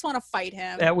always want to fight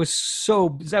him. That was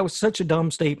such a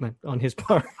dumb statement on his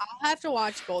part. I'll have to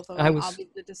watch both of I them. was- I'll be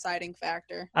the deciding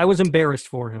factor. I was embarrassed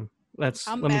for him. How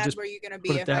Let me mad just were you gonna put be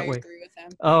it if I that way. agree with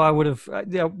him? Oh, I would have.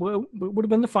 Yeah, well, it would have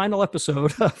been the final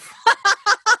episode of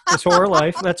this horror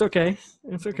life. That's okay.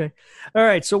 It's okay. All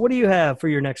right. So, what do you have for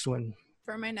your next one?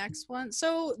 For my next one,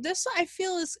 so this I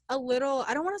feel is a little,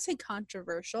 I don't want to say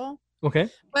controversial, Okay.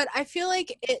 but I feel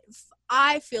like it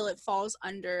falls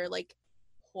under like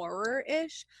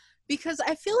horror-ish, because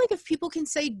I feel like if people can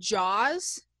say Jaws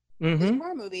is a Mm-hmm.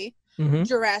 horror movie, Mm-hmm.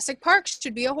 Jurassic Park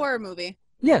should be a horror movie.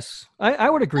 Yes, I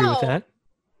would agree with No. that.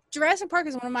 Jurassic Park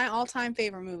is one of my all-time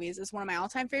favorite movies. It's one of my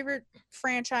all-time favorite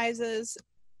franchises.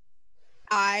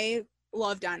 I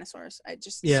love dinosaurs.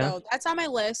 Yeah. So that's on my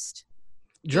list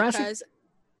Jurassic. because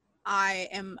I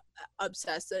am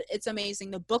obsessed. It's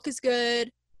amazing. The book is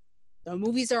good. The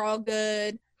movies are all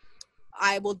good.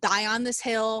 I will die on this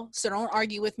hill, so don't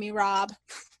argue with me, Rob.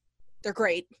 They're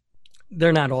great.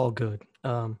 They're not all good.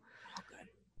 All good.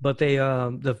 But they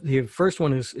the first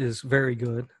one is very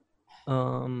good.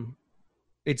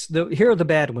 It's here are the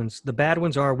bad ones. The bad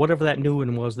ones are whatever that new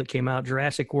one was that came out,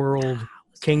 Jurassic World It was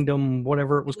good. Kingdom,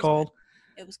 whatever it was was called,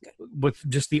 It was good. with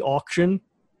just the auction.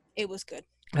 It was good.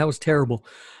 That was terrible.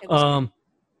 It was good.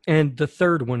 And the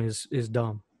third one is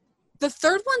dumb. The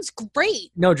third one's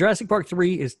great. No, Jurassic Park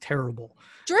 3 is terrible.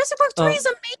 Jurassic Park 3 is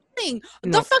amazing.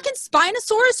 No. The fucking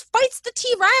Spinosaurus fights the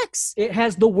T-Rex. It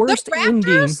has the worst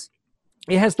ending.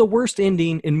 It has the worst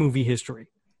ending in movie history.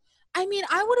 I mean,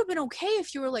 I would have been okay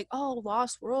if you were like, "Oh,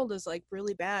 Lost World is like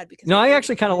really bad." Because no, I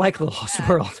actually kind of like the Lost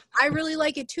World. I really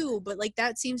like it too, but like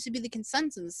that seems to be the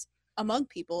consensus among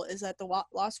people is that the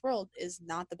Lost World is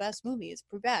not the best movie. It's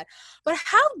pretty bad. But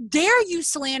how dare you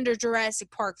slander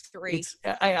Jurassic Park 3?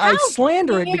 I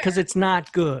slander it because it's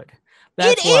not good.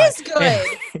 That's it is good.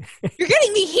 You're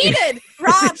getting me heated,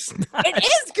 Rob. It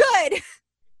is good.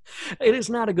 It is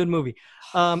not a good movie.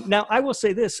 Now, I will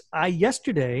say this. I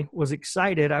yesterday was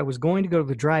excited. I was going to go to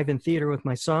the drive-in theater with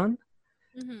my son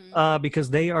because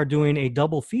they are doing a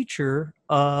double feature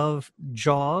of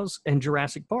Jaws and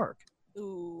Jurassic Park.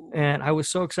 Ooh. And I was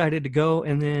so excited to go,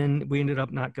 and then we ended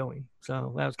up not going.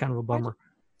 So that was kind of a bummer.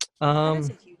 That is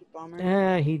a huge bummer.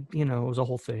 Yeah, it was a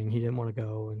whole thing. He didn't want to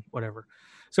go and whatever.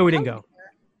 So we didn't go.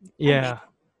 Yeah.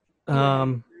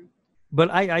 But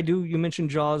I do, you mentioned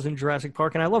Jaws and Jurassic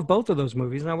Park, and I love both of those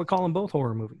movies, and I would call them both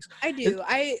horror movies. I do.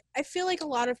 I feel like a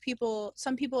lot of people,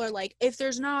 some people are like, if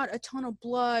there's not a ton of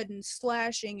blood and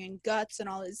slashing and guts and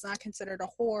all, it's not considered a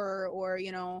horror, or,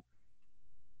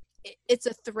 it's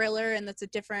a thriller and that's a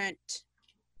different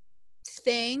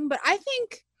thing. But I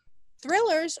think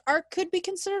thrillers could be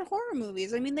considered horror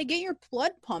movies. I mean, they get your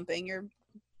blood pumping.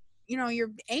 You're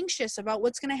anxious about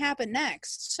what's going to happen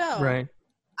next. So right.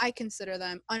 I consider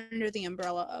them under the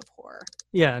umbrella of horror.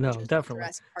 Yeah, no, definitely.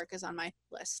 Jurassic Park is on my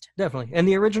list. Definitely. And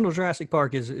the original Jurassic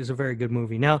Park is a very good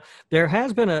movie. Now, there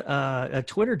has been a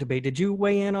Twitter debate. Did you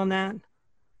weigh in on that?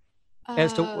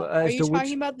 Are you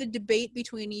talking about the debate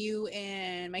between you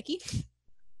and Mikey?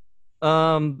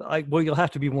 Well, you'll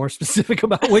have to be more specific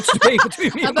about which debate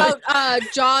between me about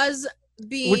Jaws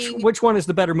being which one is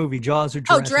the better movie, Jaws or Jurassic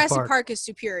Park? Jurassic Park is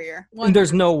superior.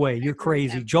 There's no way. You're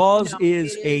crazy. Jaws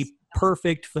is a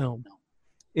perfect film.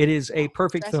 It is a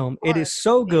perfect film. It is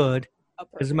so good,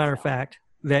 as a matter of fact,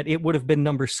 that it would have been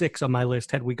number 6 on my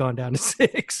list had we gone down to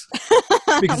 6.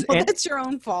 Because that's your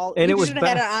own fault. And you should have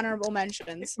had an honorable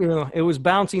mentions. It was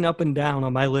bouncing up and down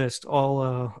on my list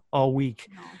all week.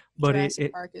 No, but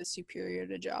Jurassic Park is superior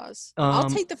to Jaws. I'll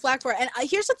take the flack for it. And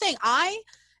here's the thing: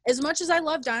 as much as I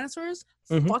love dinosaurs,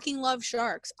 fucking love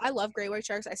sharks. I love great white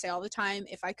sharks. I say all the time,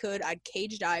 if I could, I'd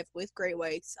cage dive with great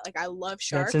whites. Like, I love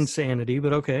sharks. That's insanity,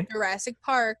 but okay. Jurassic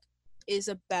Park is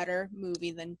a better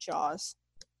movie than Jaws.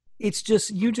 It's just,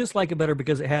 you just like it better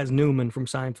because it has Newman from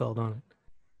Seinfeld on it.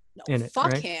 No,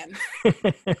 fuck him.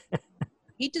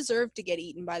 He deserved to get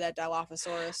eaten by that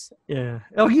Dilophosaurus. Yeah.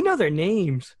 Oh, you know their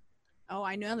names. Oh,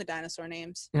 I know the dinosaur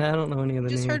names. Yeah, I don't know any of the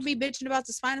names. Just heard me bitching about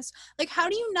the Spinosaurus. Like, how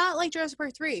do you not like Jurassic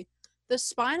Park 3? The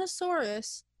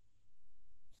Spinosaurus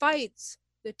fights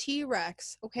the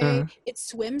T-Rex, okay? It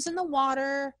swims in the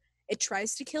water. It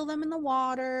tries to kill them in the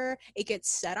water. It gets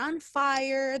set on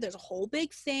fire. There's a whole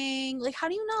big thing. Like, how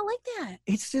do you not like that?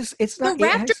 It's not. The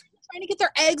raptors trying to get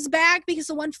their eggs back because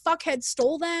the one fuckhead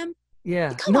stole them. Yeah.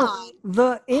 Like, come on.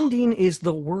 The ending is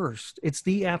the worst. It's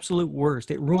the absolute worst.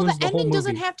 It ruins the whole movie. The ending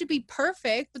doesn't have to be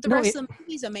perfect, but the rest of the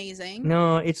movie's amazing.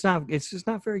 No, it's not. It's just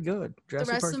not very good. The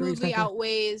rest of the movie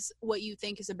outweighs what you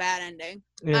think is a bad ending.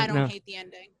 Yeah, I don't hate the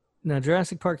ending. No,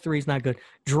 Jurassic Park 3 is not good.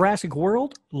 Jurassic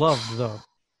World, loved though.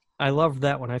 I loved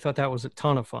that one. I thought that was a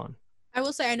ton of fun. I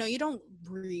will say, I know you don't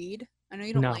read. I know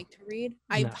you don't like to read.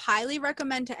 I highly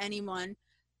recommend to anyone.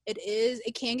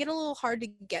 It can get a little hard to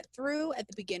get through at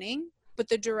the beginning, but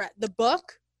the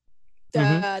book,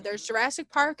 there's Jurassic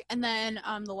Park and then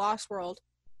The Lost World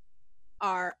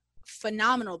are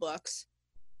phenomenal books.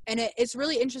 And it's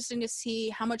really interesting to see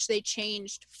how much they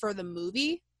changed for the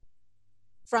movie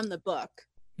from the book.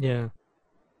 Yeah.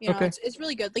 It's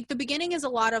really good. Like, the beginning is a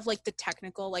lot of like the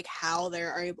technical, like how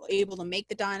they're able to make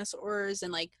the dinosaurs,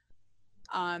 and like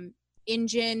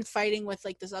InGen fighting with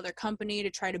like this other company to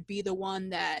try to be the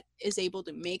one that is able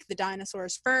to make the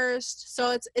dinosaurs first.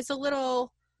 So it's a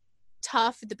little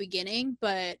tough at the beginning,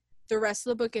 but the rest of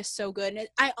the book is so good. And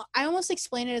I almost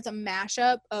explain it as a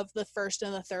mashup of the first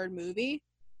and the third movie.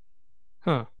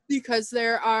 Because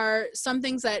there are some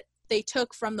things that they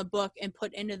took from the book and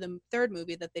put into the third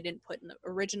movie that they didn't put in the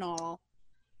original,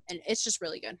 and it's just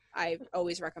really good. I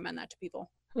always recommend that to people.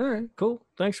 All right, cool.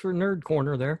 Thanks for Nerd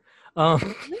Corner there. Leave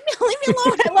me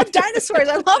alone. I love dinosaurs.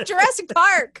 I love Jurassic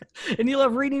Park. And you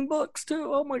love reading books too.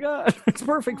 Oh my God, it's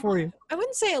perfect for you. I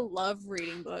wouldn't say I love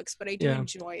reading books, but I do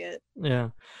enjoy it. Yeah.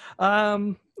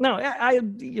 No,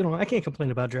 I can't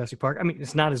complain about Jurassic Park. I mean,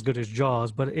 it's not as good as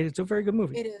Jaws, but it's a very good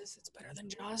movie. It is. It's better than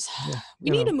Jaws. Yeah, we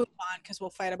need to move on because we'll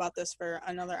fight about this for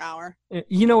another hour.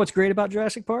 You know what's great about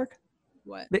Jurassic Park?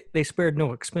 What? They spared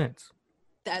no expense.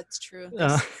 That's true.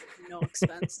 Uh, No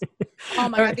expense. Oh my all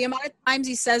god, right. the amount of times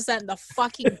he says that in the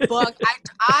fucking book.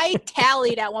 I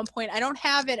tallied at one point. I don't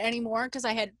have it anymore because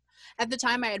at the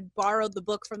time I had borrowed the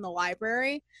book from the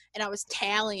library and I was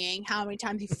tallying how many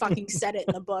times he fucking said it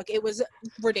in the book. It was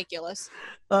ridiculous.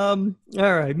 All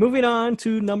right. Moving on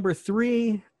to number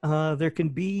 3. There can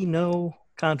be no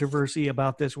controversy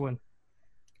about this one.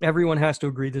 Everyone has to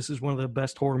agree this is one of the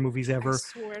best horror movies I ever.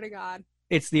 swear to God.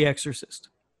 It's The Exorcist.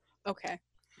 Okay.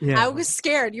 Yeah. I was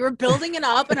scared. You were building it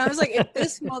up, and I was like, if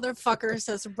this motherfucker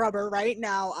says rubber right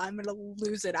now, I'm going to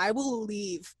lose it. I will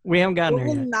leave. We haven't gotten We there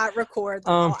will yet. not record.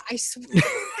 I swear. Rob,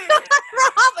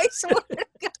 I swear to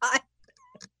God.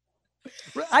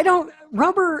 I don't.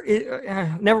 Rubber.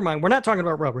 Never mind. We're not talking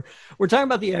about Rubber. We're talking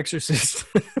about The Exorcist.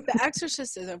 The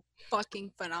Exorcist is a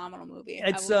fucking phenomenal movie.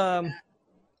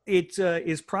 It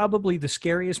is probably the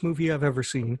scariest movie I've ever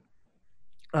seen.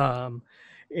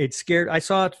 It scared. I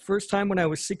saw it first time when I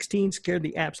was 16. Scared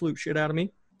the absolute shit out of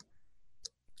me.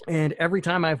 And every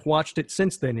time I've watched it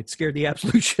since then, it scared the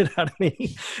absolute shit out of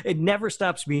me. It never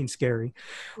stops being scary.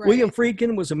 Right. William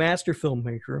Friedkin was a master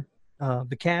filmmaker.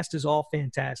 The cast is all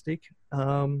fantastic.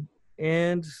 And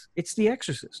it's The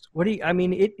Exorcist.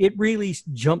 It really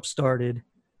jump-started.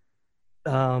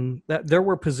 That there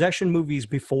were possession movies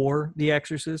before The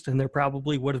Exorcist, and there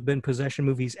probably would have been possession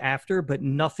movies after, but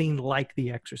nothing like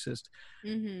The Exorcist.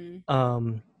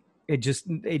 Mm-hmm.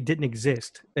 It didn't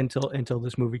exist until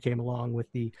this movie came along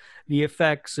with the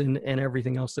effects and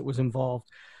everything else that was involved.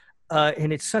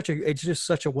 And it's just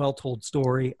such a well-told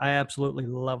story. I absolutely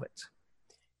love it.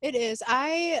 It is.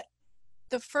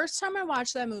 The first time I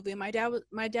watched that movie, my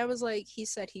dad was like, he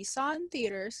said he saw it in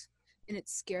theaters and it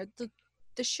scared the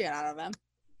shit out of him.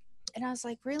 And I was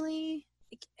like, really?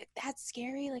 That's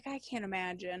scary? Like, I can't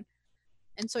imagine.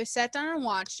 And so I sat down and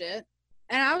watched it.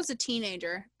 And I was a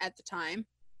teenager at the time.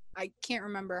 I can't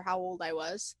remember how old I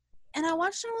was. And I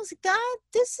watched it and I was like, God,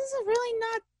 this is really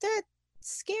not that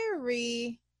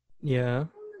scary. Yeah.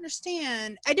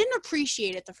 Understand. I didn't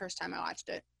appreciate it the first time I watched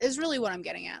it is really what I'm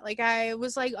getting at. Like, I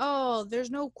was like, oh,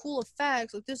 there's no cool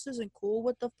effects, like this isn't cool,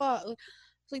 what the fuck,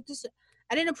 like this.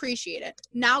 I didn't appreciate it.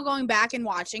 Now going back and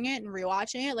watching it and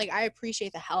rewatching it, like, I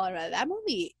appreciate the hell out of it. That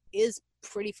movie is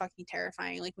pretty fucking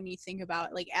terrifying, like, when you think about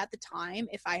it. Like, at the time,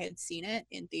 if I had seen it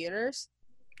in theaters,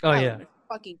 I would have been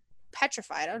fucking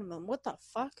petrified. I would have been, what the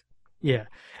fuck. Yeah.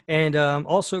 And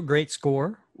also great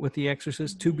score with The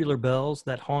Exorcist, Tubular Bells,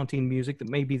 that haunting music that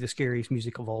may be the scariest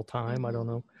music of all time. Mm-hmm. I don't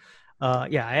know.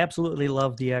 Yeah, I absolutely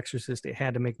love The Exorcist. It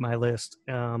had to make my list.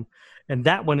 And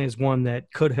that one is one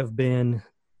that could have been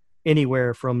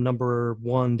anywhere from number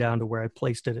 1 down to where I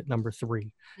placed it at number 3.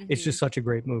 Mm-hmm. It's just such a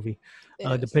great movie.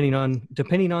 Depending on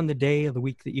the day of the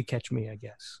week that you catch me, I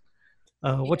guess.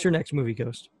 What's your next movie,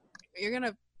 Ghost? You're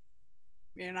not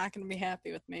gonna be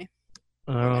happy with me.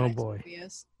 Oh boy!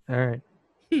 All right.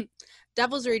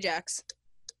 Devil's Rejects.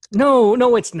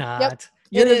 No, it's not. Yep.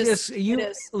 It is.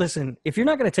 Listen, if you're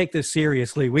not going to take this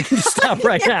seriously, we can just stop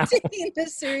right now. Taking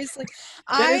this seriously.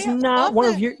 That is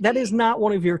not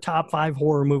one of your top 5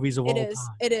 horror movies of all time.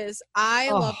 It is. I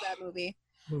love that movie.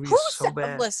 Movie's so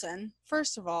bad. Listen,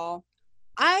 first of all,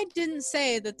 I didn't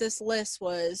say that this list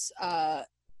was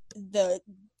the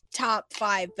top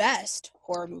 5 best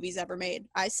horror movies ever made.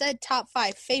 I said top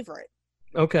 5 favorite.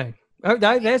 Okay.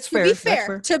 That's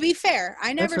fair. To be fair,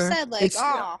 I never said like,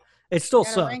 it still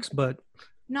sucks, but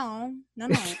no. Yeah.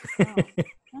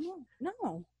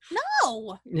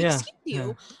 Excuse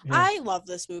you. Yeah. I love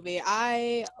this movie.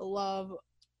 I love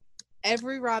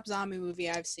every Rob Zombie movie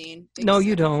I've seen. No,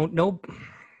 you don't. Nope.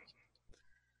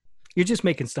 You're just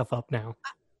making stuff up now.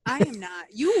 I am not.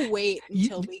 You wait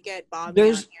until we get Bobby on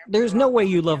here. There's no way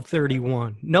you love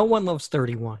 31. No one loves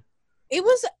 31. It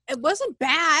wasn't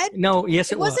bad. No,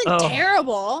 yes, it was. It wasn't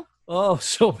terrible. Oh,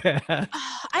 so bad.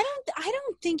 I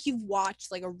don't think you've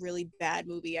watched like a really bad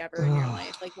movie ever in your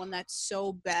life. Like one that's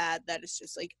so bad that it's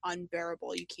just like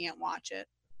unbearable. You can't watch it.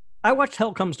 I watched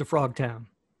Hell Comes to Frogtown.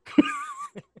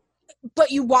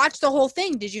 But you watched the whole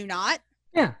thing, did you not?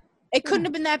 Yeah. It couldn't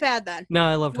have been that bad then. No,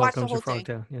 I loved Hell Comes to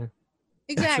Frogtown. Yeah.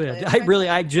 Exactly.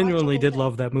 I genuinely did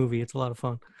love that movie. It's a lot of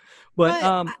fun.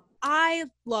 But I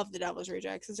love The Devil's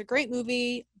Rejects. It's a great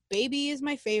movie. Baby is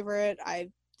my favorite. I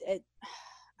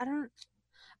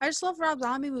just love Rob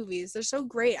Zombie movies. They're so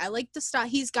great. I like the style.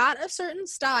 He's got a certain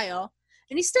style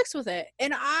and he sticks with it.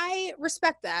 And I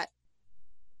respect that.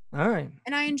 All right.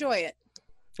 And I enjoy it.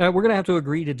 All right, we're going to have to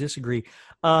agree to disagree.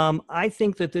 I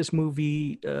think that this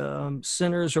movie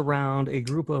centers around a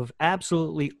group of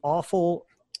absolutely awful,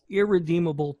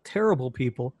 irredeemable, terrible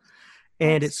people.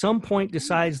 and at some point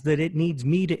decides that it needs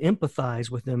me to empathize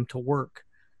with them to work.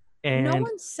 And no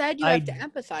one said you have to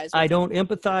empathize with I them. don't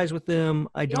empathize with them.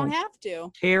 I You don't have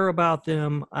to care about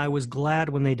them. I was glad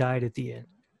when they died at the end.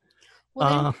 Well,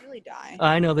 they didn't really die.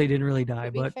 I know they didn't really die,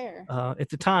 but fair. At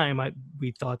the time,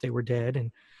 we thought they were dead,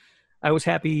 and I was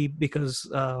happy because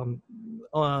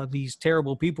these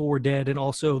terrible people were dead, and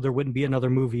also there wouldn't be another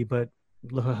movie. But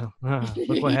look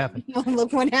what happened.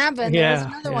 Look what happened. Yeah, there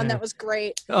was another one that was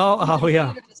great. Oh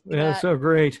yeah, so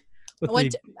great.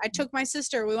 I took my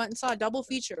sister. We went and saw a double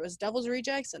feature. It was Devil's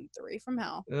Rejects and Three from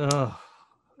Hell.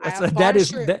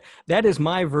 That is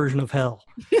my version of hell.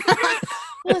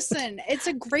 Listen, it's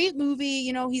a great movie.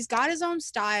 You know, he's got his own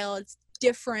style. It's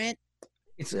different.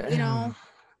 It's you know,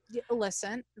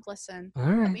 listen. All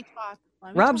right. Let me talk.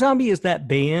 Rob Zombie is that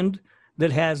band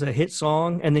that has a hit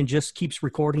song and then just keeps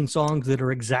recording songs that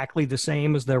are exactly the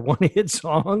same as their one hit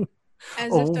song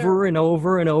over and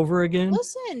over and over again.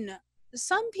 Listen,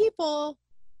 some people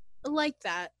like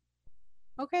that.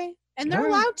 Okay? And they're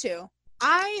allowed to.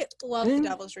 I love The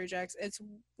Devil's Rejects. It's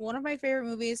one of my favorite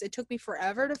movies. It took me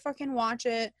forever to fucking watch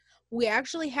it. We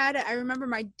actually had it. I remember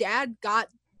my dad got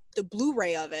the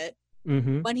Blu-ray of it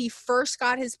when he first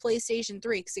got his PlayStation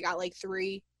 3 because he got like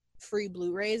 3 free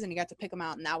Blu-rays and he got to pick them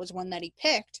out. And that was one that he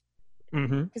picked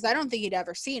because I don't think he'd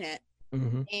ever seen it.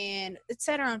 And it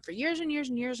sat around for years and years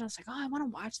and years. And I was like, oh, I want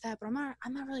to watch that, but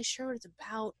I'm not really sure what it's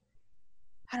about.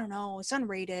 I don't know. It's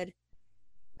unrated.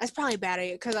 That's probably a bad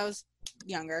idea because I was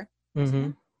younger. Bad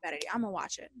idea. I'm gonna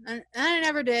watch it, and I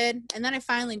never did, and then I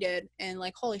finally did, and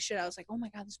like holy shit, I was like, oh my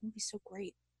god, this movie's so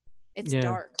great. It's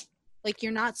dark. Like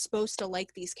you're not supposed to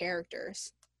like these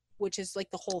characters, which is like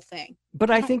the whole thing.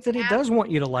 But I think that it does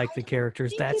want you to like the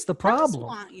characters. That's the problem. It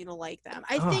does want you to like them.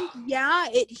 I think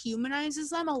it humanizes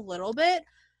them a little bit,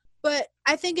 but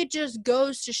I think it just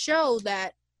goes to show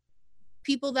that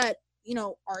people that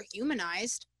are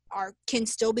humanized can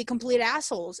still be complete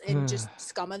assholes and just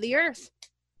scum of the earth.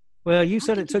 Well, you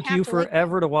said it took you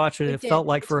forever to watch it. It felt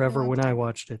like forever when I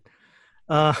watched it.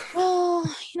 Well,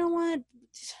 you know what?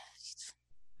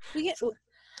 We get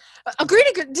agree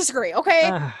to disagree, okay?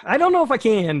 I don't know if I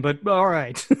can, but all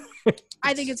right.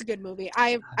 I think it's a good movie.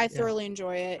 I thoroughly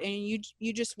enjoy it, and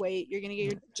you just wait. You're gonna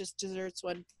get your just desserts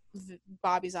when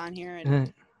Bobby's on here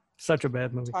and such a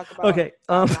bad movie. Okay,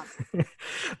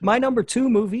 my number 2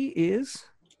 movie is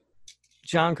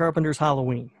John Carpenter's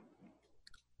Halloween.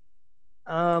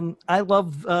 I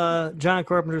love John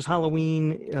Carpenter's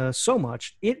Halloween so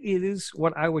much. It is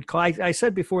what I would call, I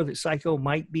said before that Psycho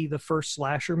might be the first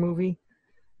slasher movie.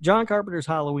 John Carpenter's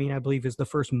Halloween, I believe, is the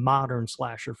first modern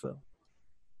slasher film.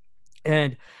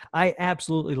 And I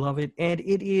absolutely love it. And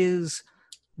it is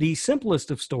the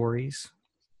simplest of stories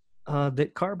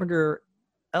that Carpenter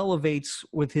elevates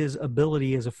with his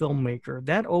ability as a filmmaker.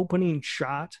 That opening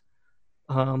shot,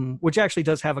 which actually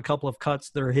does have a couple of cuts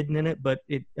that are hidden in it, but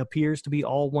it appears to be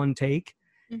all one take,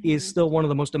 is still one of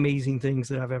the most amazing things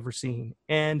that I've ever seen.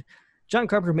 And John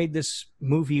Carpenter made this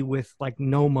movie with like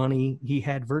no money. He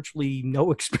had virtually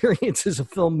no experience as a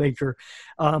filmmaker,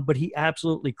 but he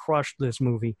absolutely crushed this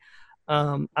movie.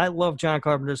 I love John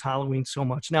Carpenter's Halloween so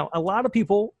much. Now, a lot of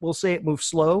people will say it moves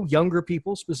slow, younger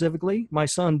people specifically. My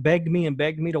son begged me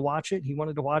to watch it. He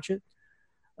wanted to watch it.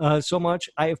 So much.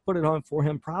 I have put it on for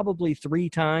him probably 3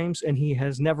 times, and he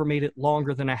has never made it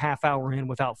longer than a half hour in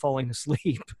without falling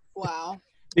asleep. Wow.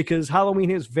 Because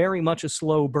Halloween is very much a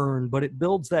slow burn, but it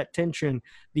builds that tension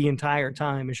the entire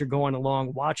time as you're going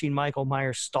along, watching Michael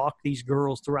Myers stalk these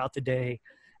girls throughout the day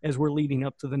as we're leading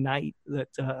up to the night that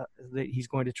he's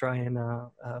going to try and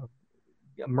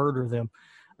murder them,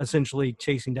 essentially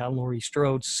chasing down Laurie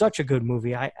Strode. Such a good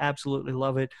movie. I absolutely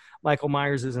love it. Michael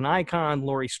Myers is an icon.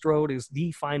 Laurie Strode is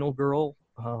the final girl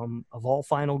of all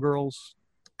final girls.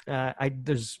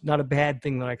 There's not a bad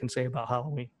thing that I can say about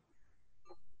Halloween.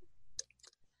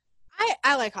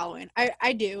 I like Halloween.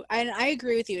 I do. I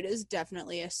agree with you. It is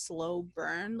definitely a slow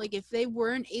burn. Like if they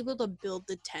weren't able to build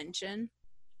the tension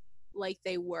like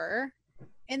they were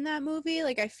in that movie,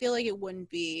 like I feel like it wouldn't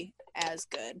be as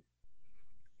good.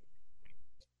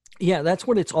 Yeah, that's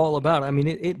what it's all about. I mean,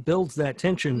 it builds that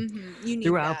tension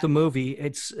throughout the movie.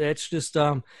 It's just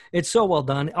it's so well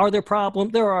done. Are there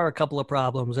problems? There are a couple of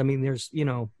problems. I mean, there's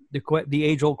the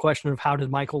age-old question of how did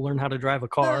Michael learn how to drive a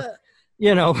car?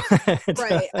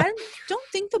 Right. I don't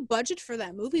think the budget for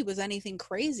that movie was anything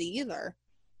crazy either.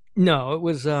 No, it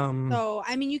was. So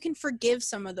I mean, you can forgive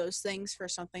some of those things for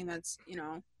something that's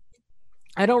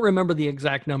I don't remember the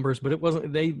exact numbers, but it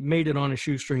wasn't. They made it on a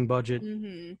shoestring budget.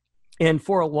 And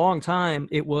for a long time,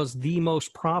 it was the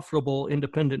most profitable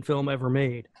independent film ever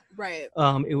made. Right.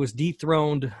 It was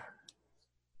dethroned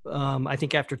I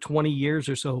think after 20 years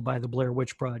or so by the Blair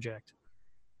Witch Project.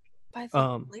 By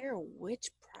the Blair Witch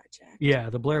Project. Yeah,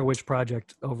 the Blair Witch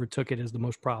Project overtook it as the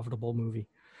most profitable movie.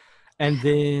 And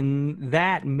then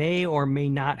that may or may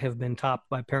not have been topped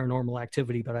by Paranormal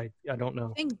Activity, but I don't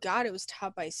know. Thank God it was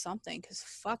topped by something, because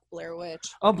fuck Blair Witch.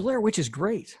 Oh, Blair Witch is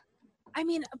great. I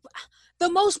mean, the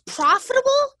most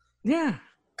profitable? Yeah.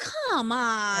 Come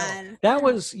on. That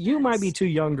was, you might be too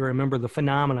young to remember the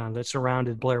phenomenon that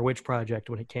surrounded Blair Witch Project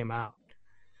when it came out.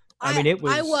 I mean, it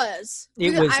was.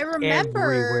 I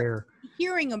remember everywhere.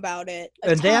 Hearing about it.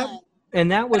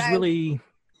 That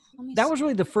was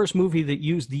really the first movie that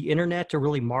used the internet to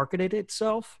really market it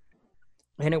itself.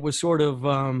 And it was sort of,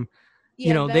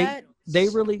 they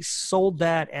really sold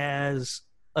that as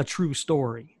a true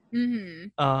story.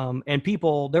 Mm-hmm.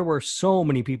 And there were so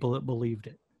many people that believed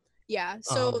it. Yeah,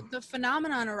 so the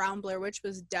phenomenon around Blair Witch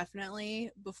was definitely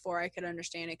before I could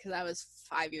understand it, because I was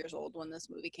 5 years old when this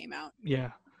movie came out.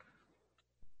 Yeah.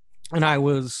 And I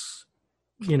was,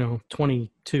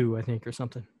 22, I think, or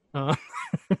something. Do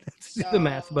the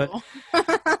math, but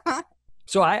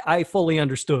so I fully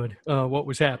understood what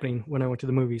was happening when I went to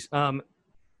the movies.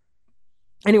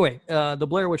 Anyway, the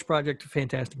Blair Witch Project,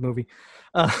 fantastic movie,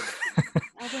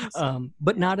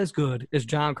 but not as good as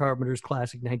John Carpenter's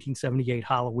classic 1978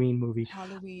 Halloween movie.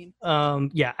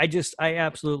 Yeah, I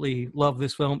absolutely love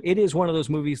this film. It is one of those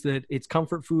movies that it's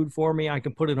comfort food for me. I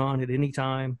can put it on at any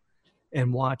time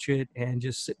and watch it and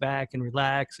just sit back and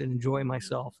relax and enjoy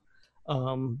myself.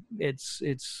 It's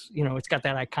got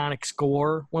that iconic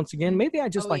score once again. Maybe I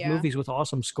just like movies with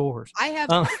awesome scores. I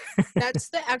have that's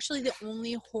actually the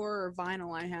only horror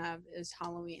vinyl I have is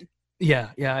Halloween. Yeah,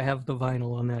 I have the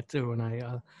vinyl on that too, and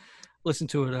I listen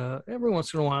to it every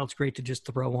once in a while. It's great to just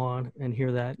throw on and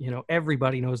hear that.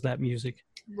 Everybody knows that music,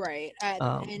 right?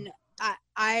 And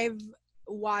I've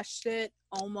watched it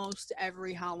almost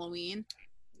every Halloween.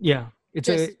 Yeah.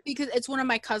 Because it's one of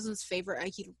my cousin's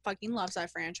favorite. He fucking loves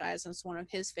that franchise, and it's one of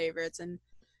his favorites. And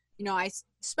I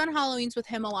spend Halloweens with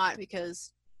him a lot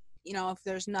because if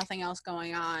there's nothing else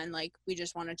going on, like we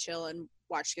just want to chill and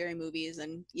watch scary movies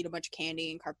and eat a bunch of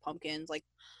candy and carve pumpkins, like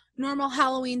normal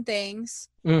Halloween things.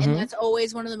 Mm-hmm. And that's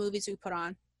always one of the movies we put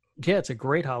on. Yeah, it's a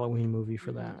great Halloween movie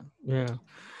for that. Yeah.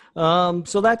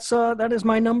 So that is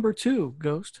my number 2,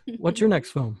 Ghost. What's your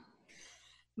next film?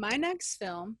 My next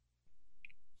film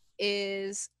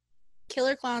is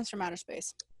Killer Clowns from Outer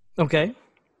Space. Okay.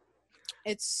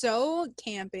 It's so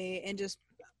campy and just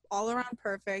all around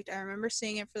perfect. I remember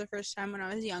seeing it for the first time when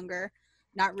I was younger,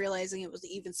 not realizing it was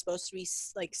even supposed to be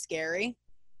like scary.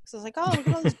 So I was like, oh, look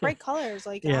at all these bright colors.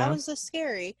 Like, how is this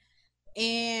scary?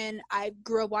 And I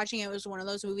grew up watching it. It was one of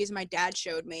those movies my dad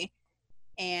showed me,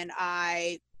 and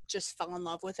I just fell in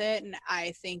love with it. And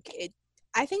I think it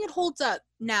holds up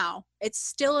now. It's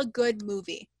still a good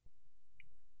movie.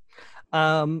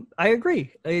 I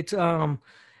agree.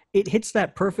 It hits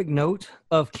that perfect note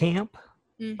of camp,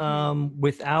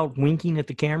 without winking at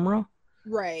the camera,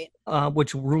 right?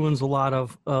 Which ruins a lot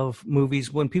of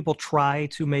movies. When people try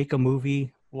to make a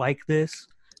movie like this,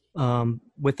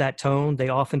 with that tone, they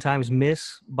oftentimes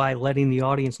miss by letting the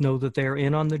audience know that they're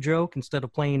in on the joke instead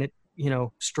of playing it,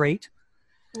 straight.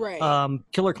 Right.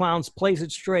 Killer Clowns plays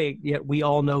it straight, yet we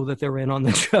all know that they're in on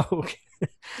the joke.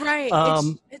 Right.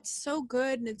 It's so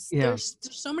good, and there's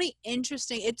so many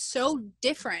interesting. It's so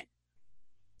different.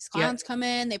 These clowns come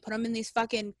in, they put them in these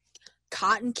fucking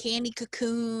cotton candy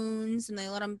cocoons, and they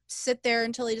let them sit there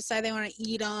until they decide they want to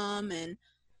eat them. And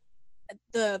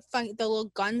the little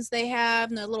guns they have,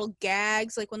 and the little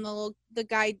gags, like when the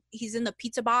guy, he's in the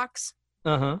pizza box.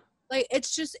 Like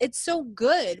it's so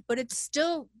good, but it's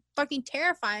still fucking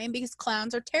terrifying because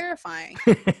clowns are terrifying.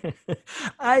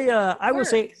 I will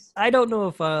say I don't know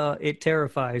if it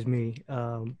terrifies me.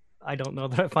 I don't know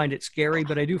that I find it scary,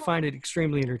 but I do find it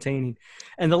extremely entertaining,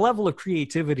 and the level of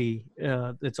creativity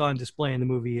that's on display in the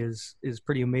movie is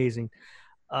pretty amazing.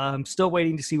 I'm still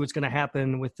waiting to see what's going to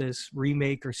happen with this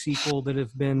remake or sequel that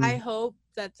have been. I hope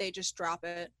that they just drop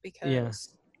it,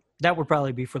 because that would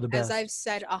probably be for the best. As I've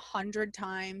said 100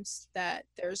 times, that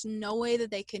there's no way that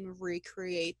they can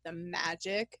recreate the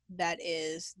magic that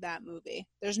is that movie.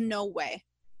 There's no way.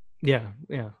 Yeah.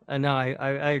 And no,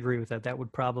 I agree with that. That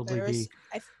would probably be.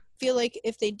 I feel like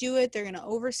if they do it, they're gonna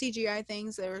over CGI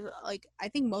things. There's I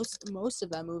think most of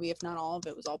that movie, if not all of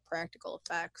it, was all practical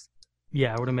effects.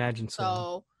 Yeah, I would imagine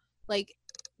so. So,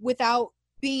 without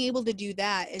being able to do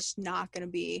that, it's not gonna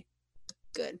be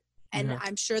good. And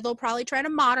I'm sure they'll probably try to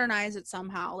modernize it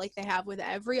somehow, like they have with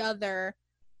every other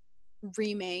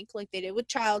remake, like they did with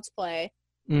Child's Play.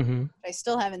 Mm-hmm. I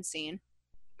still haven't seen.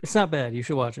 It's not bad. You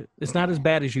should watch it. It's not as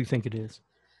bad as you think it is.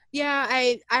 Yeah,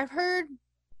 I've heard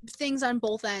things on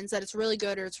both ends, that it's really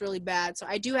good or it's really bad. So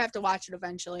I do have to watch it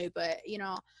eventually. But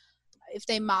if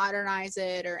they modernize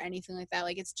it or anything like that,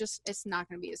 like it's not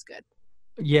going to be as good.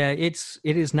 Yeah, it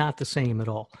is not the same at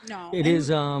all. No, It is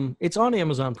it's on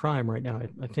Amazon Prime right now,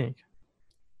 I think.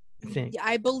 Yeah,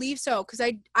 I believe so, because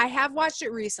I have watched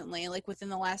it recently, like within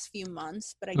the last few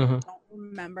months, but I don't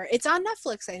remember. It's on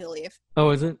Netflix, I believe.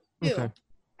 Oh, is it? Too. Okay.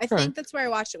 I think that's where I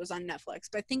watched it, was on Netflix,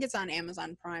 but I think it's on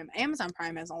Amazon Prime. Amazon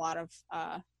Prime has a lot of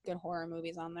good horror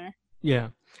movies on there. Yeah.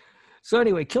 So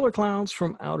anyway, Killer Clowns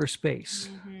from Outer Space.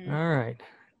 Mm-hmm. All right.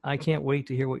 I can't wait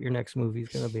to hear what your next movie is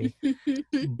going to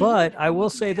be. But I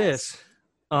will say this.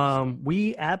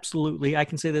 We absolutely, I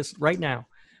can say this right now,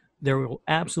 there will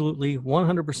absolutely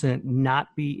 100%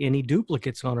 not be any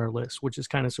duplicates on our list, which is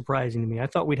kind of surprising to me. I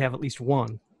thought we'd have at least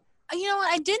one. You know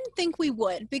what? I didn't think we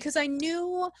would, because I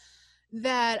knew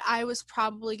that I was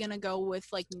probably going to go with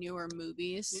like newer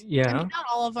movies. Yeah. I mean, not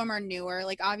all of them are newer.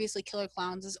 Like obviously Killer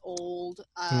Clowns is old.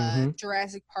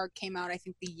 Jurassic Park came out, I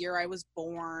think, the year I was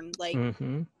born. Like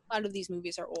a lot of these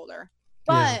movies are older.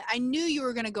 But I knew you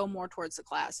were going to go more towards the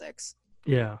classics.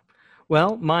 Yeah.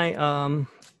 Well, my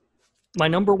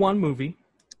number one movie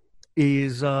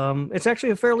is it's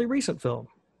actually a fairly recent film.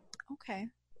 Okay.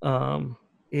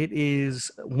 It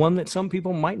is one that some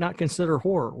people might not consider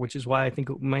horror, which is why I think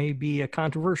it may be a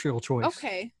controversial choice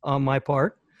on my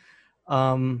part.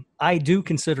 I do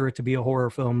consider it to be a horror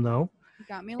film, though. You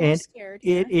got me a little scared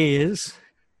here. It is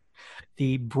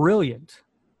the brilliant,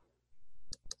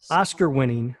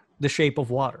 Oscar-winning The Shape of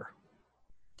Water.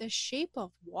 The Shape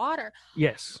of Water?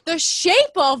 Yes. The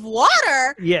Shape of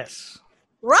Water? Yes.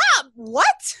 Rob,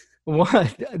 what?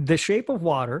 What? The Shape of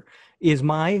Water is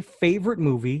my favorite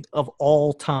movie of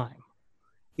all time.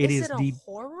 Is it a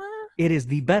horror? It is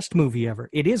the best movie ever.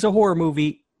 It is a horror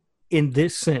movie in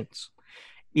this sense.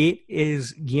 It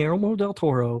is Guillermo del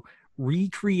Toro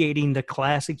recreating the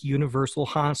classic Universal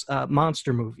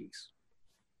monster movies.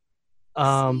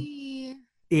 It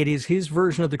is his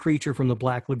version of the creature from the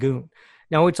Black Lagoon.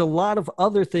 Now, it's a lot of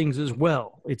other things as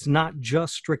well. It's not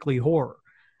just strictly horror.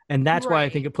 And that's why I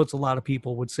think it puts a lot of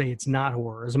people would say it's not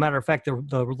horror. As a matter of fact,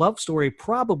 the love story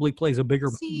probably plays a bigger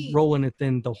role in it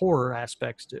than the horror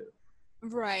aspects do.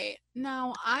 Right.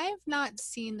 Now, I've not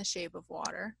seen The Shape of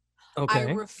Water. Okay.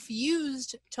 I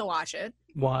refused to watch it.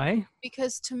 Why?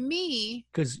 Because to me...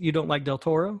 Because you don't like Del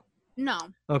Toro? No.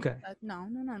 Okay. No.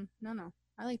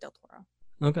 I like Del Toro.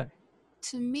 Okay.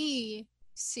 To me,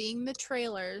 seeing the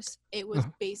trailers, it was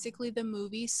basically the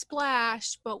movie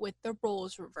Splash, but with the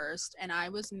roles reversed, and I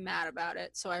was mad about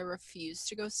it, so I refused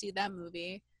to go see that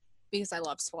movie because I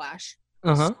love Splash.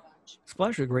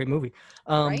 Splash is a great movie.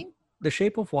 Right? The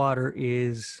Shape of Water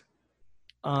is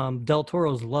Del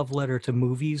Toro's love letter to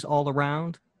movies all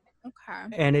around.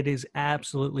 Okay. And it is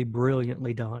absolutely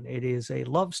brilliantly done. It is a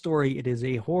love story. It is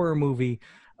a horror movie.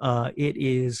 It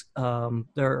is there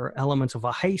are elements of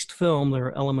a heist film. There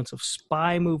are elements of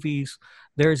spy movies.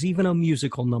 There's even a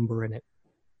musical number in it.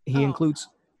 He includes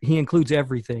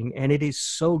everything, and it is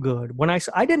so good. When I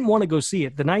didn't want to go see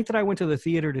it the night that I went to the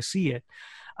theater to see it,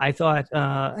 I thought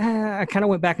I kind of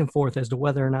went back and forth as to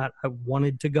whether or not I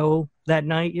wanted to go that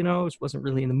night. You know, I wasn't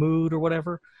really in the mood or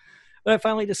whatever. But I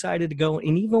finally decided to go.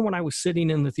 And even when I was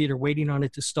sitting in the theater waiting on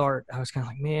it to start, I was kind of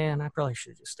like, man, I probably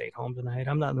should have just stayed home tonight.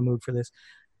 I'm not in the mood for this.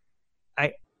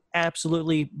 I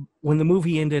absolutely, when the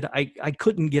movie ended, I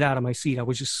couldn't get out of my seat. I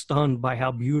was just stunned by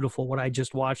how beautiful what I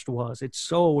just watched was. It's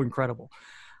so incredible.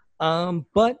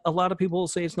 But a lot of people will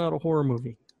say it's not a horror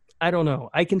movie. I don't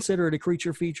know. I consider it a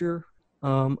creature feature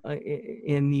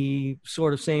in the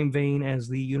sort of same vein as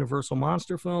the Universal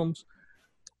monster films.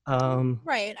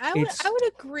 Right. I would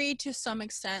agree to some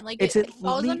extent. Like it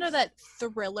falls under that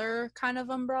thriller kind of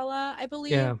umbrella, I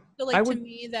believe. Yeah. So like to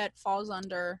me that falls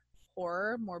under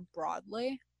horror more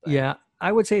broadly. But. Yeah,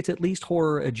 I would say it's at least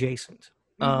horror adjacent,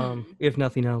 if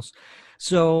nothing else.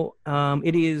 So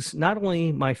it is not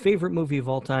only my favorite movie of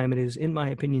all time, it is, in my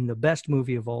opinion, the best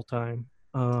movie of all time.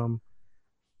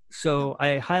 So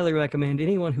I highly recommend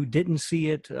anyone who didn't see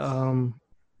it,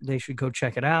 they should go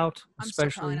check it out. I'm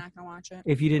especially probably not going to watch it.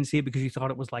 If you didn't see it because you thought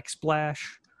it was like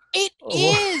Splash. It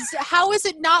is. How is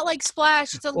it not like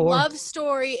Splash? It's a love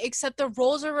story, except the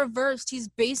roles are reversed. He's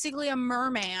basically a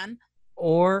merman.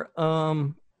 Or,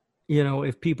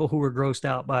 if people who were grossed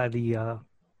out by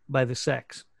the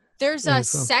sex. There's a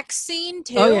sex scene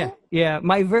too. Oh yeah.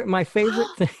 My favorite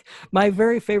thing. My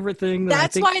very favorite thing.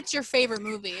 That's why it's your favorite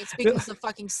movie. It's because of the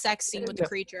fucking sex scene with the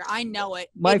creature. I know it.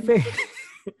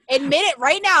 Admit it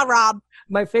right now, Rob.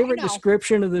 My favorite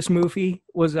description of this movie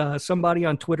was somebody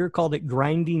on Twitter called it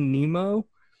 "Grinding Nemo."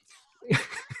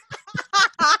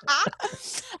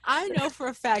 I know for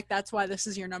a fact that's why this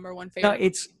is your number one No,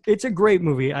 favorite. it's a great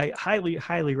movie. I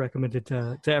highly recommend it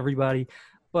to everybody.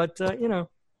 But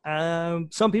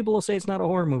some people will say it's not a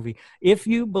horror movie. If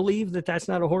you believe that that's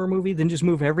not a horror movie, then just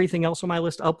move everything else on my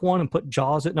list up one and put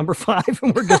Jaws at number 5,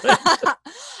 and we're good.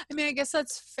 I mean, I guess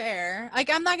that's fair. Like,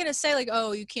 I'm not gonna say like,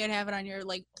 oh, you can't have it on your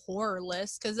like horror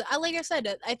list, because like I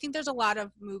said, I think there's a lot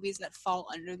of movies that fall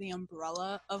under the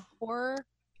umbrella of horror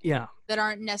Yeah, that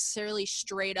aren't necessarily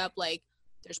straight up like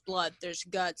there's blood, there's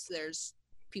guts, there's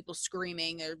people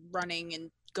screaming, they're running,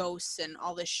 and ghosts and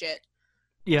all this shit.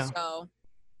 yeah. So,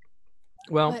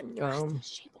 Well, but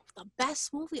the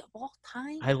best movie of all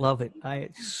time. I love it. I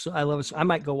love it. I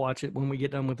might go watch it when we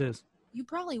get done with this. You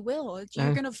probably will.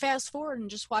 You're gonna fast forward and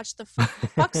just watch the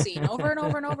fuck scene over and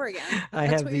over and over again.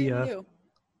 That's what you're gonna do.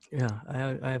 Yeah,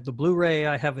 I have the Blu-ray.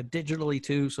 I have it digitally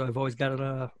too, so I've always got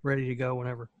it ready to go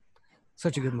whenever.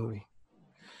 Such a good movie.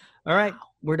 All right,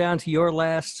 we're down to your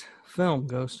last film,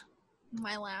 Ghost.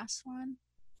 My last one?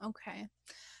 Okay.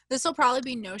 This will probably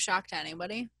be no shock to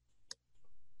anybody.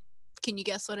 Can you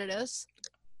guess what it is?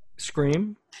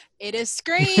 Scream. It is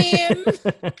Scream.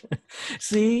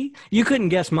 See, you couldn't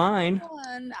guess mine.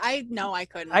 I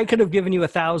couldn't. I could have given you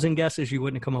 1,000 guesses. You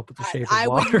wouldn't have come up with The Shape of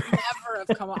Water. I would never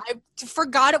have come up. I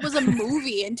forgot it was a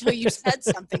movie until you said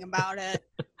something about it.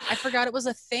 I forgot it was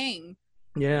a thing.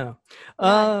 Yeah.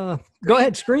 Go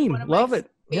ahead, Scream. Love it.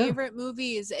 Favorite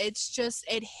movies. It's just,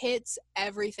 it hits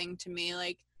everything to me.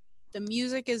 Like, the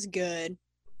music is good,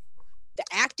 the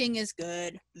acting is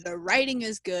good, the writing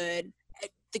is good,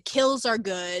 the kills are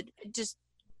good. Just,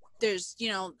 there's,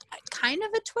 kind of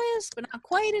a twist, but not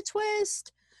quite a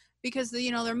twist, because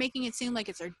they're making it seem like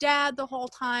it's their dad the whole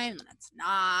time, and it's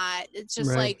not. It's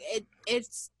just like it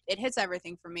hits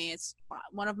everything for me. It's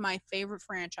one of my favorite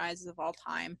franchises of all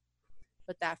time.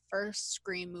 But that first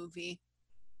Scream movie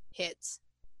hits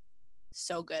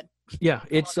so good. Yeah,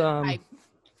 it's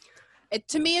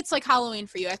to me, it's like Halloween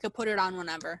for you. I could put it on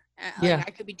whenever.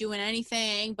 I could be doing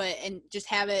anything, and just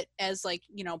have it as like,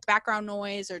 background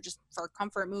noise or just for a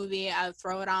comfort movie. I would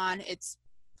throw it on.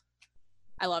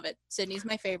 I love it. Sydney's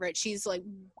my favorite. She's like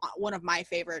one of my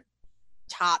favorite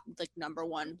top, like number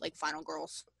one, like final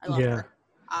girls. I love her.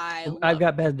 I've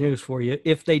got bad news for you.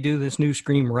 If they do this new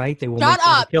Scream right, they will. Shut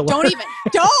up! Don't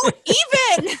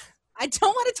even. I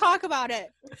don't want to talk about it.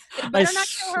 They better not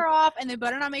kill her off, and they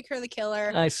better not make her the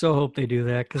killer. I so hope they do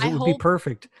that, because it would be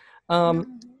perfect.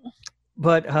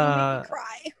 But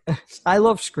cry. I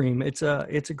love Scream. It's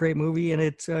a great movie, and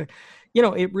it's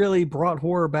it really brought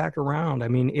horror back around. I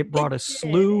mean, it brought a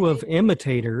slew of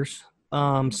imitators,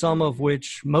 most of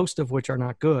which are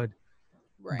not good.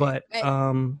 Right. But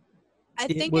I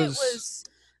think it was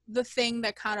the thing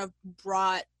that kind of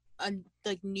brought a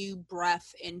new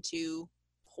breath into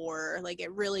horror. Like,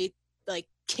 it really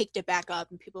kicked it back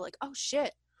up, and people were like, oh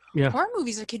shit, horror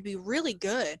movies could be really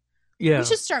good. We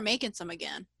should start making some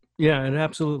again. Yeah, it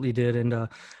absolutely did. And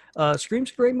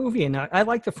Scream's a great movie, and I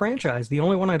like the franchise. The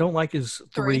only one I don't like is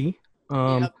 3.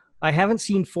 I haven't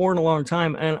seen 4 in a long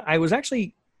time, and I was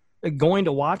actually going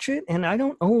to watch it, and I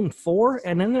don't own 4,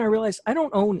 and then I realized I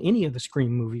don't own any of the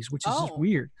Scream movies, which is just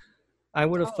weird. I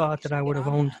would have thought that I would have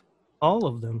owned all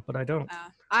of them, but I don't.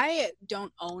 I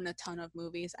don't own a ton of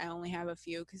movies. I only have a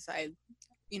few because I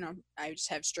just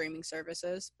have streaming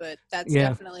services, but that's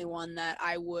definitely one that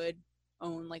I would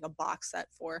own like a box set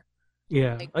for.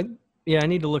 Yeah. I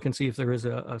need to look and see if there is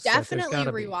a definitely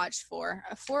rewatch 4.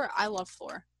 4, I love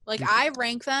 4. Like, I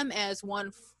rank them as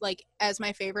as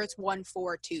my favorites, 1,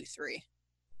 4, 2, 3.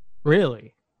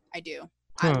 Really? I do.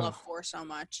 I love 4 so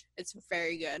much. It's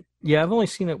very good. Yeah, I've only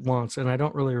seen it once, and I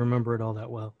don't really remember it all that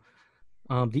well.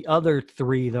 The other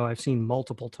 3, though, I've seen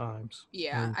multiple times.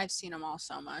 Yeah, I've seen them all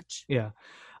so much. Yeah.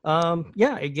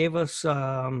 It gave us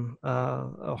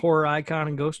a horror icon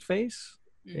in Ghostface.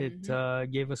 Mm-hmm.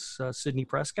 It gave us Sidney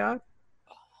Prescott.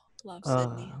 Love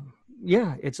Sidney.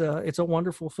 Yeah, it's a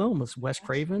wonderful film. It's Wes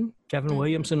Craven, Kevin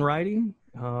Williamson writing.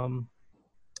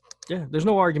 There's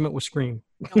no argument with Scream.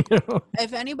 Nope.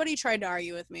 If anybody tried to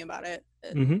argue with me about it,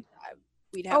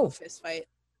 we'd have a fist fight.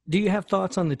 Do you have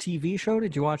thoughts on the TV show?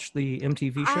 Did you watch the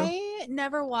MTV show? I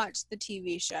never watched the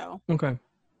TV show. Okay.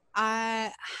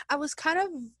 I was kind of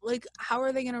like, how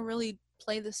are they going to really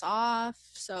play this off?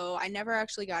 So I never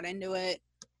actually got into it.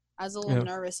 I was a little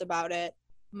nervous about it.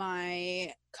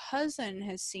 My cousin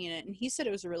has seen it, and he said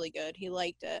it was really good. He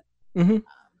liked it. Mm-hmm.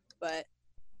 But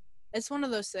it's one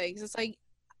of those things. It's like,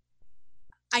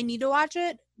 I need to watch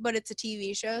it, but it's a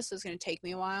TV show, so it's going to take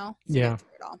me a while to get through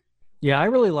it all. Yeah, I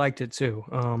really liked it too.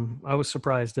 I was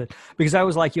surprised because I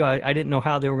was like you. I didn't know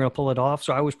how they were going to pull it off,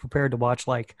 so I was prepared to watch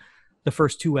like the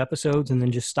first 2 episodes and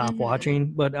then just stop Mm-hmm.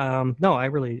 watching. But no,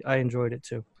 I enjoyed it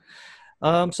too.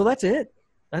 So that's it.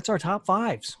 That's our top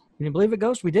 5s. Can you believe it,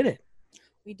 Ghost? We did it.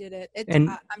 We did it. And-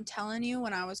 I'm telling you,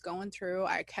 when I was going through,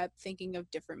 I kept thinking of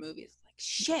different movies. Like,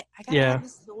 shit, I gotta Yeah. add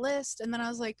this to the list. And then I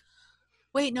was like,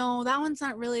 wait, no, that one's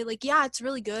not really like, yeah, it's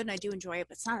really good and I do enjoy it,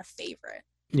 but it's not a favorite.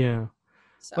 Yeah.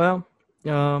 So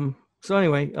Well, so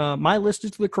anyway, my list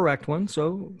is the correct one.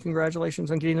 So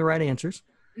congratulations on getting the right answers.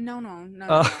 no.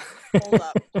 Uh, Hold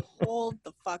up. Hold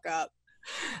the fuck up.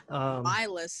 Um, My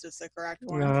list is the correct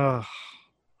one. Ugh.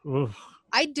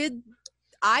 I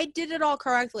did it all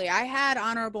correctly. I had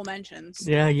honorable mentions.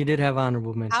 Yeah, you did have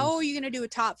honorable mentions. How are you gonna do a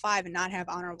top 5 and not have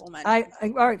honorable mentions?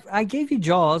 All right, I gave you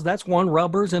Jaws. That's one.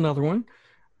 Rubber's another one.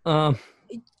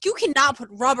 You cannot put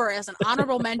Rubber as an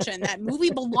honorable mention. That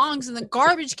movie belongs in the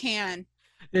garbage can.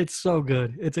 It's so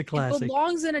good. It's a It classic.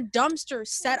 belongs in a dumpster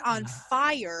set on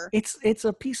fire. It's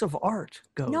a piece of art,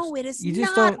 Ghost. No, it is You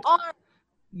just not don't. art.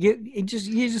 You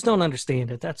just don't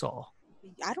understand it. That's all.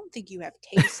 I don't think you have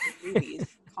taste in movies.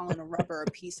 Calling a rubber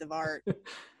a piece of art.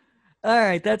 All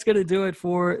right, that's going to do it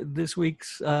for this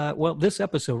week's, this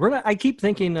episode. We're not, I keep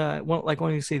thinking,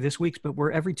 wanting to say this week's, but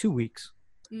we're every 2 weeks.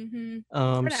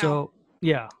 Mm-hmm. So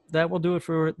yeah, that will do it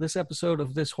for this episode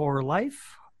of This Horror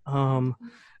Life.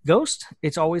 Ghost,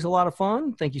 it's always a lot of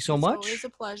fun. Thank you so much. It's always a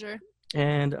pleasure.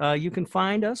 And you can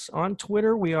find us on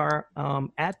Twitter. We are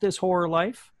at This Horror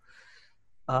Life.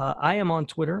 I am on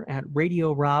Twitter at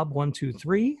Radio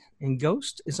Rob123, and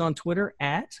Ghost is on Twitter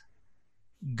at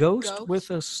Ghost with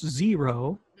a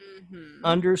 0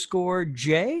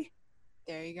 _J.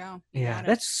 There you go. Yeah,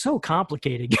 that's so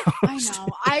complicated, Ghost.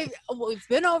 I know. We've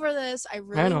been over this. I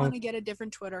really know. want to get a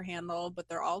different Twitter handle, but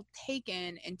they're all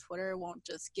taken, and Twitter won't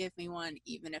just give me one,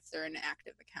 even if they're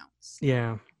inactive accounts.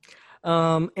 Yeah.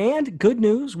 And good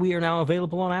news, we are now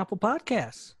available on Apple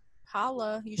Podcasts.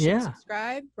 Holla. You should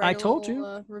subscribe. I told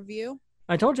you. Review.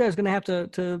 I told you I was going to have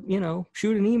to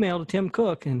shoot an email to Tim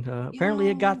Cook, and apparently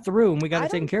it got through, and we got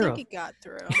it taken care of. I don't think it got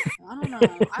through. I don't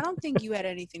know. I don't think you had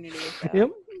anything to do with that. Yep.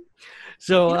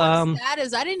 So, what's sad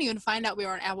is I didn't even find out we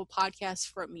were on Apple Podcasts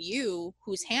from you,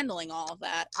 who's handling all of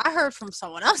that. I heard from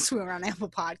someone else we were on Apple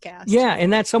Podcasts. Yeah,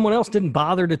 and that someone else didn't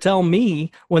bother to tell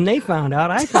me when they found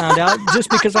out. I found out just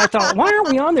because I thought, why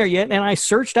aren't we on there yet? And I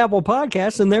searched Apple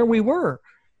Podcasts, and there we were.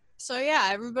 So yeah,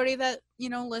 everybody that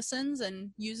listens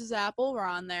and uses Apple, we're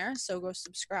on there. So go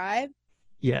subscribe.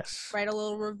 Yes. Write a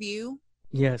little review.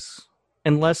 Yes.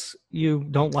 Unless you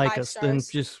don't like 5 us, stars. then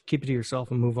just keep it to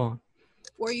yourself and move on.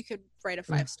 Or you could write a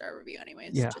 5-star review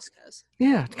anyways. Yeah. Just because.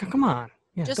 Yeah, come on.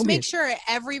 Yeah, just make sure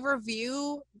every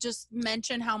review just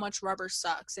mention how much Rubber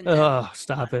sucks. And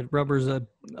stop it. Rubber's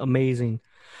amazing.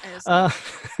 So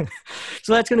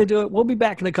that's going to do it. We'll be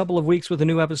back in a couple of weeks with a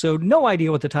new episode. No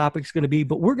idea what the topic's going to be,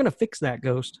 but we're going to fix that,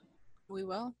 Ghost. We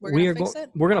will. We're going to fix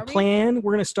it. We're going to plan.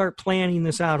 We're going to start planning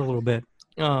this out a little bit.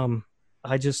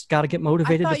 I just got to get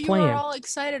motivated to plan. You were all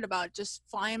excited about just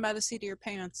flying by the seat of your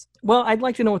pants. Well, I'd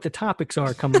like to know what the topics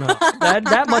are coming up.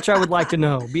 that much I would like to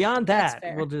know. Beyond that,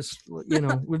 we'll just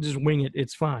we'll just wing it.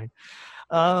 It's fine.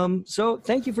 So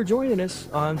thank you for joining us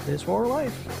on This Horror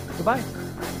Life. Goodbye.